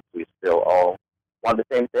aspirations. We still all want the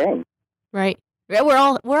same thing. Right. We're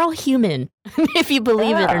all human, if you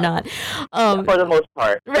believe it or not. For the most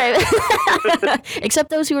part. Right. Except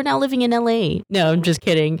those who are now living in LA. No, I'm just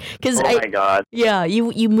kidding. Oh my God. Yeah,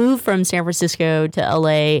 you moved from San Francisco to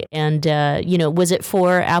LA, and was it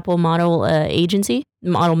for Apple Model Agency,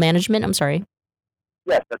 Model Management? I'm sorry.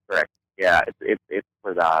 Yes, that's correct. Yeah, it's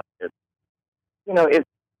for that.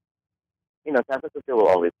 San Francisco will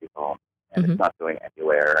always be home, and it's not going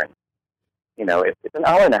anywhere. And it's an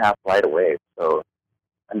hour and a half flight away, so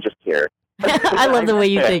I'm just here. I love the way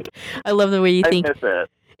you think. I love the way you think. I miss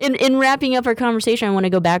it. In wrapping up our conversation, I want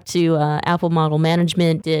to go back to Apple Model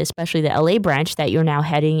Management, especially the LA branch that you're now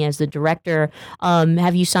heading as the director.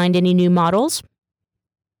 Have you signed any new models?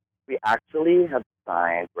 We actually have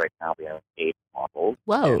signed, right now we have 8 models.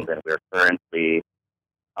 Whoa. And then we're currently,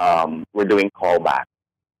 we're doing callbacks.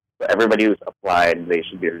 So everybody who's applied, they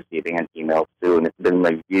should be receiving an email soon. It's been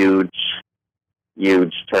a huge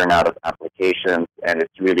turnout of applications, and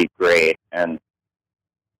it's really great. And,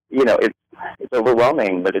 it's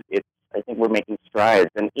overwhelming, but I think we're making strides.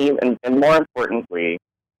 And more importantly,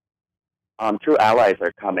 true allies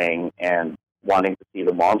are coming and wanting to see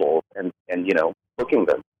the models and booking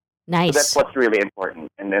them. Nice. So that's what's really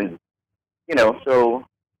important. And then, so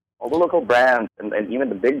all the local brands and even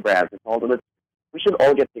the big brands, we should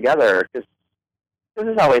all get together because this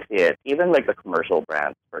is how I see it. Even the commercial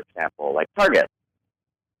brands, for example, like Target,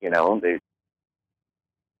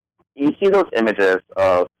 you see those images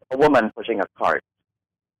of a woman pushing a cart,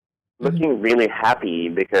 looking really happy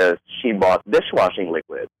because she bought dishwashing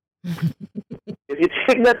liquid. If you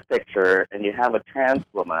take that picture and you have a trans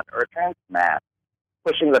woman or a trans man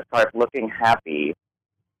pushing the cart looking happy,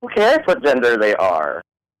 who cares what gender they are?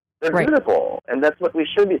 They're beautiful, and that's what we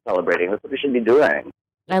should be celebrating. That's what we should be doing.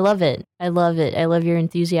 I love it. I love it. I love your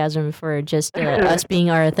enthusiasm for just us being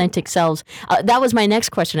our authentic selves. That was my next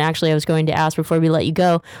question, actually, I was going to ask before we let you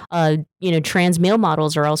go. Trans male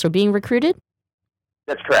models are also being recruited?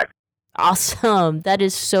 That's correct. Awesome. That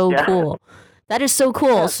is so cool. That is so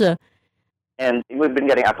cool. Yeah. So, and we've been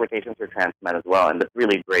getting applications for trans men as well, and that's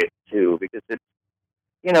really great, too, because it's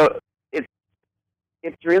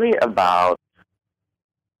really about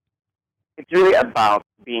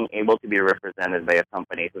being able to be represented by a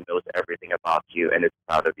company who knows everything about you and is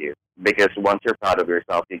proud of you. Because once you're proud of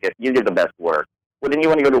yourself, you give the best work. wouldn't you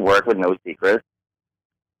want to go to work with no secrets?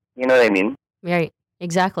 You know what I mean? Right.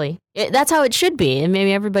 Exactly. That's how it should be, and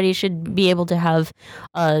maybe everybody should be able to have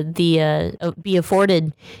be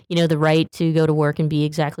afforded, the right to go to work and be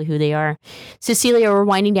exactly who they are. Cecilia, we're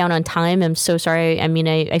winding down on time. I'm so sorry. I mean,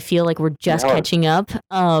 I feel like we're just catching up.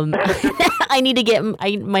 I need to get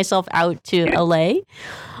myself out to LA.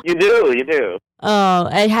 You do.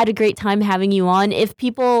 I had a great time having you on. If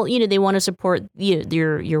people, they want to support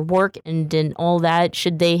your work and all that,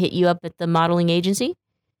 should they hit you up at the modeling agency?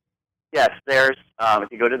 Yes, there's, if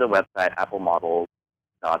you go to the website,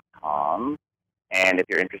 applemodels.com, and if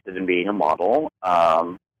you're interested in being a model,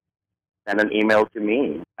 send an email to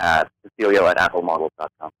me at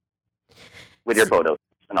cecilio@applemodels.com with your photos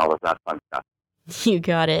and all of that fun stuff. You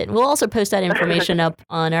got it. We'll also post that information up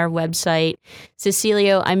on our website.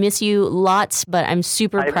 Cecilio, I miss you lots, but I'm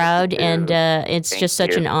super proud, and it's just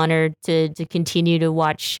such an honor to continue to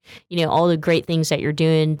watch, all the great things that you're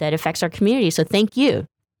doing that affects our community. So thank you.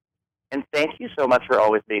 And thank you so much for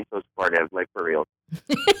always being so supportive, like for real.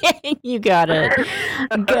 You got it.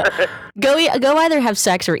 Go either have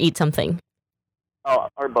sex or eat something. Oh,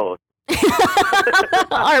 or both.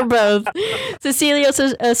 Or both. Cecilio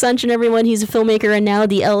Asuncion, everyone. He's a filmmaker and now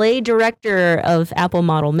the LA director of Apple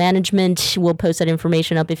Model Management. We'll post that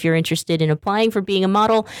information up if you're interested in applying for being a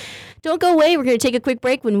model. Don't go away. We're going to take a quick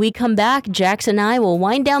break. When we come back, Jax and I will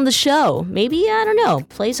wind down the show. Maybe, I don't know,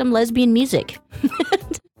 play some lesbian music.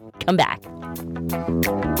 Come back.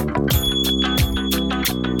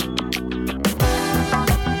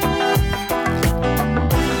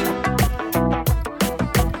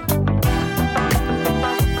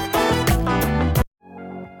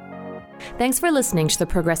 Thanks for listening to the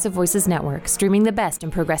Progressive Voices Network, streaming the best in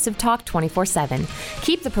progressive talk 24/7.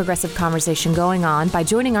 Keep the progressive conversation going on by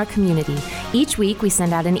joining our community. Each week, we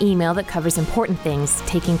send out an email that covers important things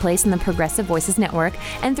taking place in the Progressive Voices Network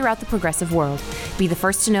and throughout the progressive world. Be the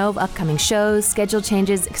first to know of upcoming shows, schedule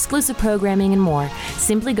changes, exclusive programming, and more.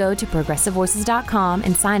 Simply go to progressivevoices.com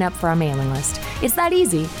and sign up for our mailing list. It's that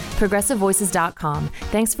easy. progressivevoices.com.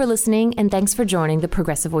 Thanks for listening, and thanks for joining the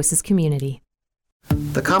Progressive Voices community.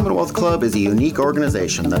 The Commonwealth Club is a unique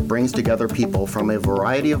organization that brings together people from a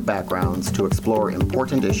variety of backgrounds to explore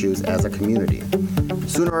important issues as a community.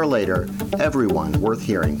 Sooner or later, everyone worth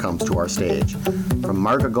hearing comes to our stage. From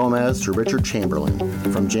Marga Gomez to Richard Chamberlain,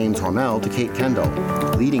 from James Hormel to Kate Kendall,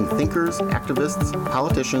 leading thinkers, activists,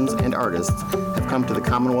 politicians, and artists have come to the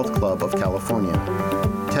Commonwealth Club of California.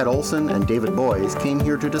 Ted Olson and David Boies came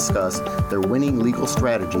here to discuss their winning legal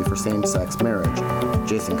strategy for same-sex marriage.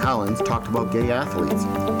 Jason Collins talked about gay athletes.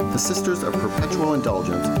 The Sisters of Perpetual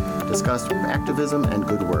Indulgence discussed activism and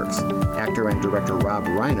good works. Actor and director Rob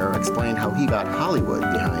Reiner explained how he got Hollywood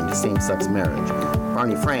behind same-sex marriage.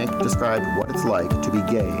 Barney Frank described what it's like to be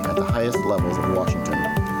gay at the highest levels of Washington.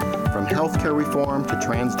 From healthcare reform to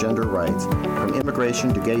transgender rights, from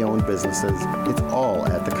immigration to gay-owned businesses, it's all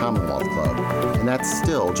at the Commonwealth Club. And that's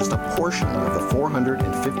still just a portion of the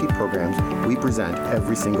 450 programs we present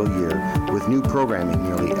every single year, with new programming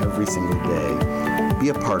nearly every single day. Be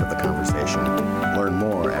a part of the conversation. Learn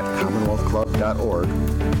more at commonwealthclub.org,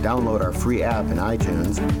 download our free app in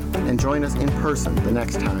iTunes, and join us in person the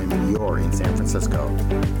next time you're in San Francisco.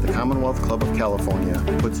 The Commonwealth Club of California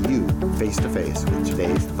puts you face-to-face with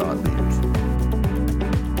today's thought leaders.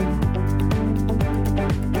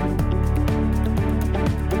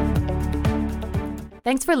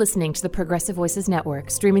 Thanks for listening to the Progressive Voices Network,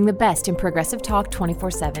 streaming the best in progressive talk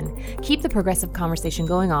 24/7. Keep the progressive conversation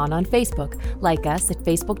going on Facebook. Like us at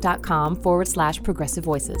facebook.com/progressive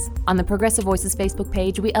voices. On the Progressive Voices Facebook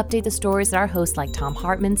page, we update the stories that our hosts like Tom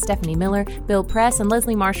Hartman, Stephanie Miller, Bill Press, and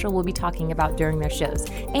Leslie Marshall will be talking about during their shows.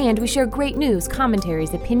 And we share great news,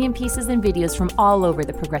 commentaries, opinion pieces, and videos from all over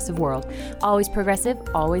the progressive world. Always progressive,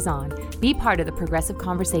 always on. Be part of the progressive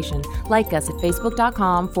conversation. Like us at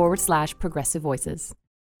facebook.com/progressive voices.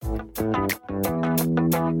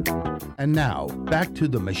 And now, back to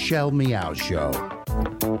the Michelle Meow Show.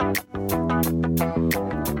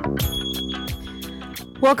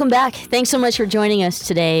 Welcome back. Thanks so much for joining us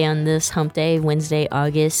today on this Hump Day, Wednesday,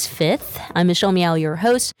 August 5th. I'm Michelle Meow, your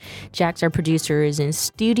host. Jax, our producer, is in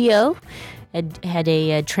studio. Had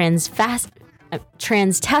a transtastic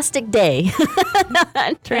day.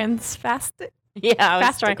 Transfastic?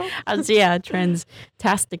 Yeah,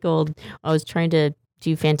 transtastical. I was trying to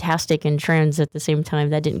do fantastic and trans at the same time.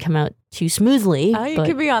 That didn't come out too smoothly. Oh, you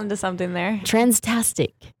could be onto something there.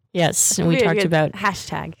 Transtastic. Yes. And we talked about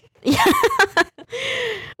hashtag.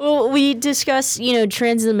 Well, we discuss,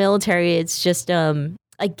 trans in the military. It's just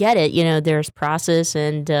I get it. There's process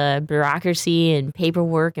and bureaucracy and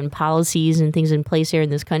paperwork and policies and things in place here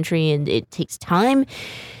in this country, and it takes time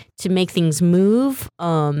to make things move.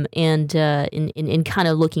 And in kind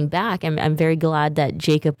of looking back, I'm very glad that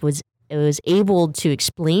Jacob was able to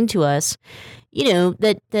explain to us,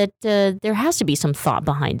 that there has to be some thought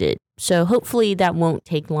behind it. So hopefully that won't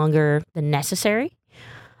take longer than necessary.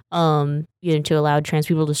 To allow trans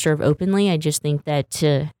people to serve openly. I just think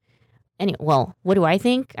that. What do I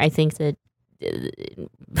think? I think that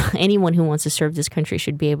anyone who wants to serve this country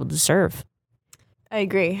should be able to serve. I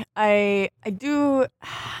agree. I don't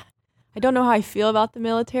know how I feel about the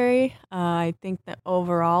military. I think that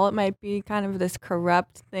overall it might be kind of this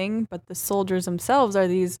corrupt thing, but the soldiers themselves are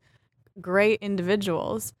these great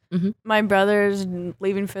individuals. Mm-hmm. My brother's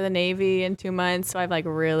leaving for the Navy in 2 months, so I've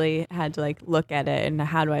really had to look at it and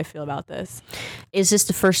how do I feel about this? Is this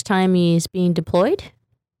the first time he's being deployed?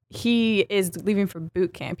 He is leaving for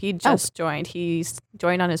boot camp. He just joined. He's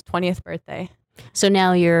joined on his 20th birthday. So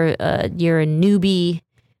now you're a newbie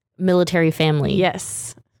military family.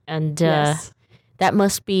 Yes. And yes. That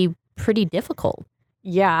must be pretty difficult.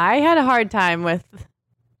 Yeah, I had a hard time with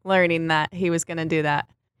learning that he was going to do that.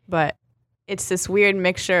 But it's this weird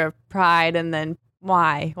mixture of pride and then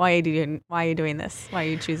why? Why are you doing this? Why are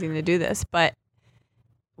you choosing to do this? But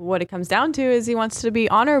what it comes down to is he wants to be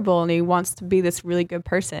honorable and he wants to be this really good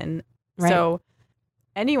person. Right. So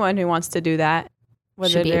anyone who wants to do that,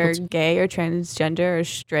 whether they're gay or transgender or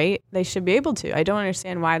straight, they should be able to. I don't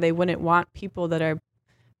understand why they wouldn't want people that are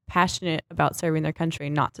passionate about serving their country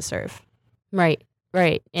not to serve. Right.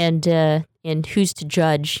 And who's to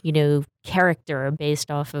judge, character based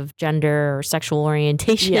off of gender or sexual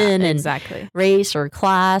orientation and exactly. race or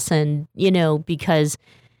class and, because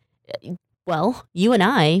well, you and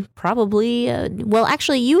I probably,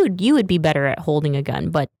 actually you would be better at holding a gun,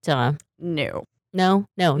 but No, me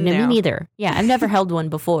neither. Yeah, I've never held one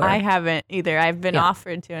before. I haven't either. I've been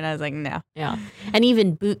offered to, and I was like, no. Yeah, and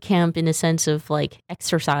even boot camp in a sense of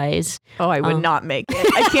exercise. Oh, I would not make it.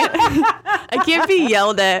 I can't be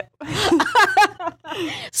yelled at.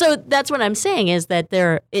 So that's what I'm saying is that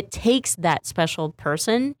it takes that special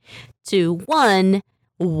person to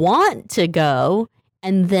want to go.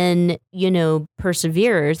 And then,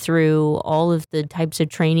 persevere through all of the types of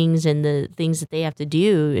trainings and the things that they have to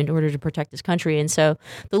do in order to protect this country. And so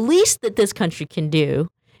the least that this country can do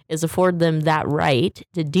is afford them that right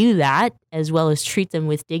to do that, as well as treat them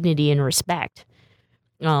with dignity and respect.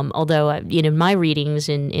 Although, my readings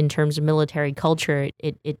in terms of military culture,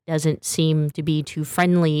 it doesn't seem to be too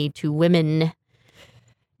friendly to women.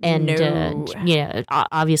 And, no.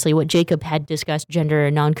 Obviously what Jacob had discussed, gender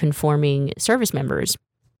nonconforming service members.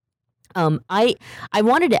 I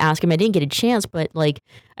wanted to ask him, I didn't get a chance, but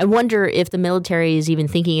I wonder if the military is even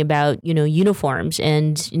thinking about, uniforms.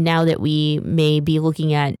 And now that we may be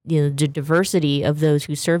looking at, the diversity of those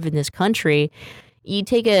who serve in this country, you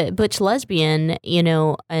take a butch lesbian,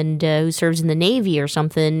 and who serves in the Navy or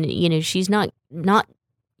something, she's not,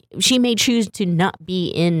 she may choose to not be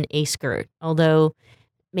in a skirt, although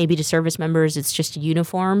maybe to service members, it's just a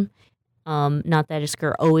uniform. Not that a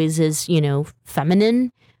skirt always is,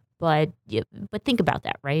 feminine, but think about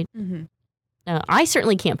that, right? Mm-hmm. I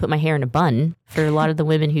certainly can't put my hair in a bun for a lot of the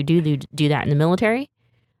women who do that in the military.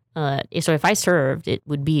 So if I served, it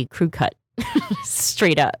would be a crew cut,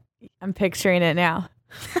 straight up. I'm picturing it now.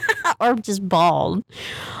 Or just bald.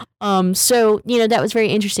 So, that was very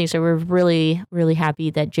interesting. So we're really, really happy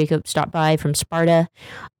that Jacob stopped by from Sparta.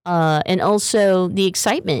 And also the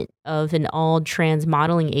excitement of an all-trans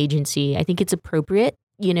modeling agency. I think it's appropriate,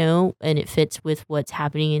 and it fits with what's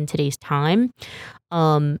happening in today's time.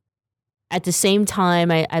 At the same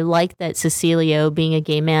time, I like that Cecilio, being a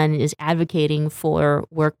gay man, is advocating for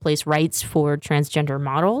workplace rights for transgender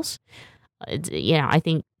models. I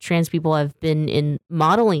think trans people have been in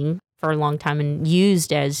modeling for a long time and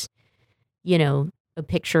used as, a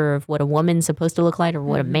picture of what a woman's supposed to look like or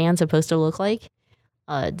what a man's supposed to look like.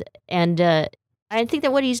 And I think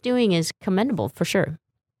that what he's doing is commendable for sure.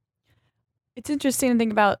 It's interesting to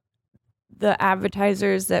think about the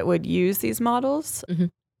advertisers that would use these models. Mm-hmm.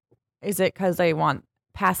 Is it because they want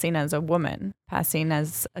passing as a woman, passing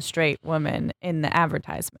as a straight woman in the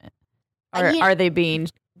advertisement? Or are they being,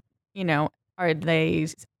 are they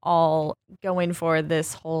all going for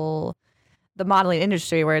this whole, the modeling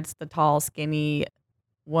industry where it's the tall, skinny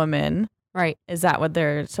woman Right. Is that what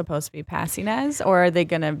they're supposed to be passing as? Or are they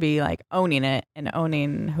going to be like owning it and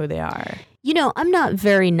owning who they are? You know, I'm not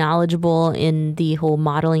very knowledgeable in the whole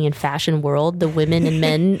modeling and fashion world, the women and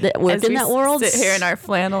men that work in that world. Sit here in our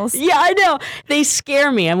flannels. Yeah, I know. They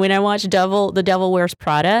scare me. And when I watch The Devil Wears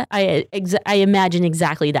Prada, I imagine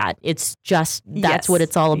exactly that. It's just, that's what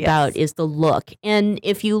it's all about, is the look. And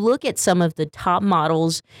if you look at some of the top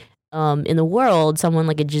models in the world, someone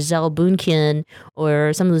like a Gisele Bündchen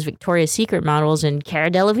or some of those Victoria's Secret models and Cara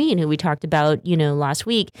Delevingne, who we talked about, last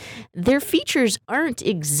week, their features aren't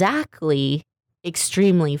exactly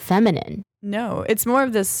extremely feminine. No, it's more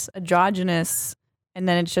of this androgynous, and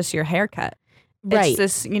then it's just your haircut. Right. It's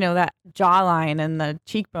this, that jawline and the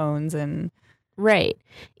cheekbones and... Right.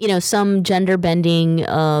 Some gender bending,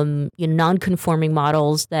 non-conforming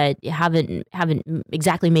models that haven't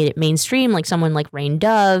exactly made it mainstream, like someone like Rain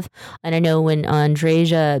Dove. And I know when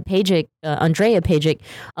Andrea Pajic,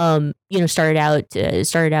 started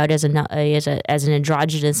out as an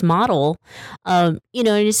androgynous model. I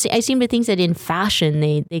seem to think that in fashion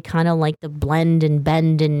they kind of like to blend and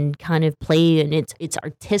bend and kind of play, and it's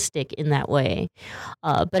artistic in that way.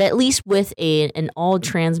 But at least with an all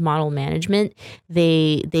trans model management,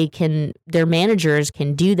 their managers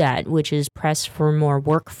can do that, which is press for more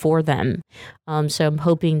work for them. So I'm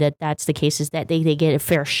hoping that that's the case, is that they get a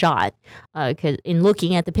fair shot. Because in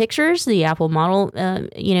looking at the pictures, the Apple model,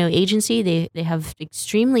 agency, they have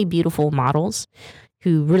extremely beautiful models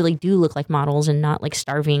who really do look like models and not like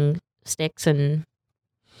starving sticks. And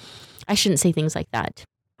I shouldn't say things like that.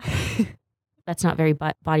 That's not very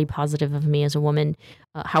body positive of me as a woman.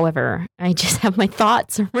 However, I just have my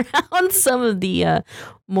thoughts around some of the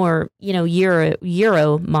more,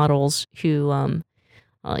 Euro models who,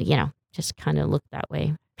 just kind of look that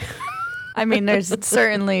way. I mean, there's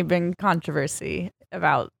certainly been controversy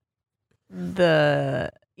about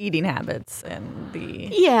the eating habits and the...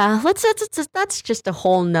 Yeah, that's just a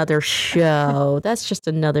whole nother show. That's just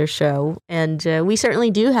another show. And we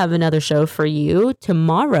certainly do have another show for you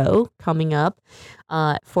tomorrow coming up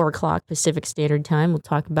at 4 o'clock Pacific Standard Time. We'll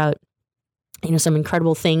talk about some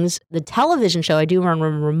incredible things. The television show, I do want to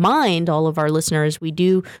remind all of our listeners, we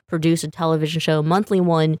do produce a television show, a monthly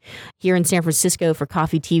one here in San Francisco for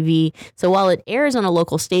Coffee TV. So while it airs on a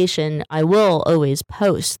local station, I will always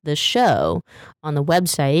post the show on the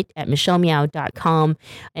website at michellemeow.com.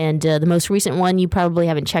 And the most recent one you probably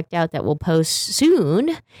haven't checked out that we'll post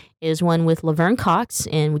soon is one with Laverne Cox,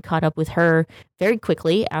 and we caught up with her very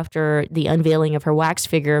quickly after the unveiling of her wax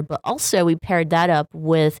figure. But also we paired that up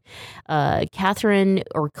with Catherine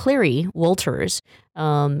or Clary Walters,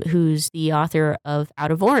 who's the author of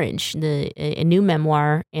Out of Orange, a new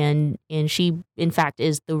memoir, and she in fact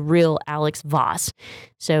is the real Alex Voss.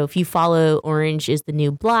 So if you follow Orange is the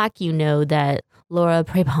New Black, you know that Laura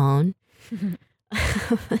Prepon.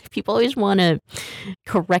 People always want to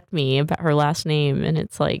correct me about her last name, and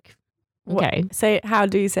it's like, okay. How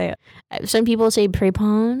do you say it? Some people say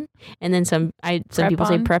Prepon, and then some people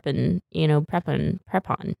say Prepon,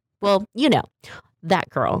 Prepon. Well, that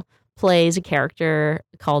girl plays a character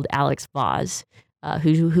called Alex Voss,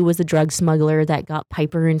 who was the drug smuggler that got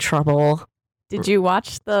Piper in trouble. Did you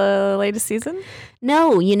watch the latest season?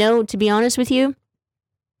 No, to be honest with you,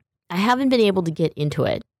 I haven't been able to get into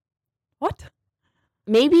it. What?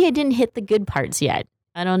 Maybe I didn't hit the good parts yet.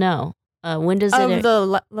 I don't know. When does it?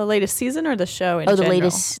 The latest season or the show in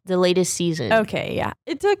general? the latest season. Okay, yeah.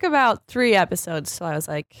 It took about 3 episodes, so I was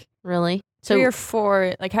like, really? 3 or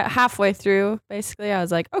 4, like halfway through, basically. I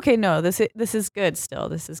was like, okay, no, this is good. Still,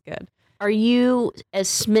 this is good. Are you as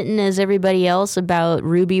smitten as everybody else about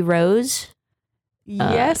Ruby Rose?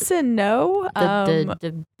 Yes and no.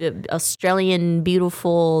 The Australian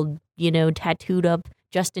beautiful, tattooed up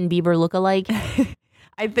Justin Bieber lookalike.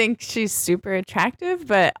 I think she's super attractive,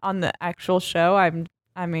 but on the actual show, I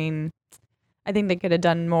think they could have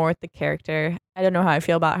done more with the character. I don't know how I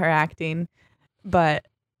feel about her acting, but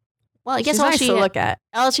I guess all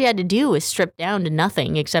she had to do was strip down to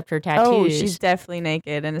nothing except her tattoos. Oh, she's definitely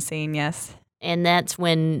naked in a scene, yes. And that's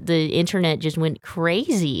when the internet just went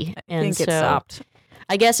crazy. I think it stopped.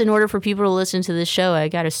 I guess in order for people to listen to this show, I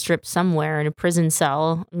got to strip somewhere in a prison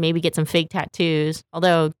cell, maybe get some fake tattoos.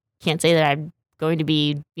 Although, can't say that I'm going to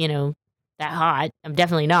be, that hot. I'm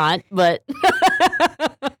definitely not, but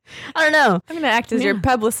I don't know. I'm going to act as your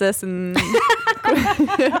publicist and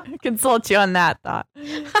consult you on that thought.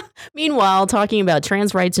 Meanwhile, talking about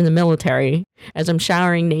trans rights in the military, as I'm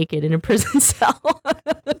showering naked in a prison cell.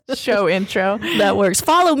 Show intro. That works.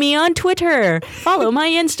 Follow me on Twitter. Follow my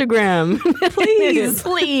Instagram. Please.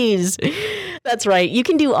 Please. That's right. You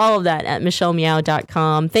can do all of that at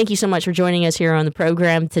michellemeow.com. Thank you so much for joining us here on the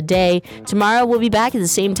program today. Tomorrow we'll be back at the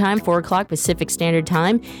same time, 4 o'clock Pacific Standard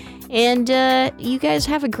Time. And you guys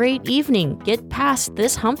have a great evening. Get past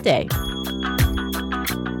this hump day.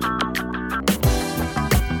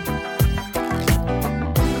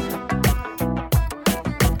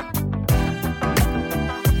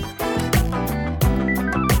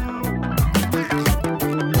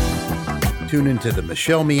 Tune into the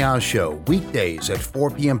Michelle Meow Show weekdays at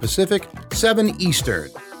 4 p.m. Pacific, 7 Eastern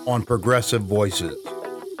on Progressive Voices.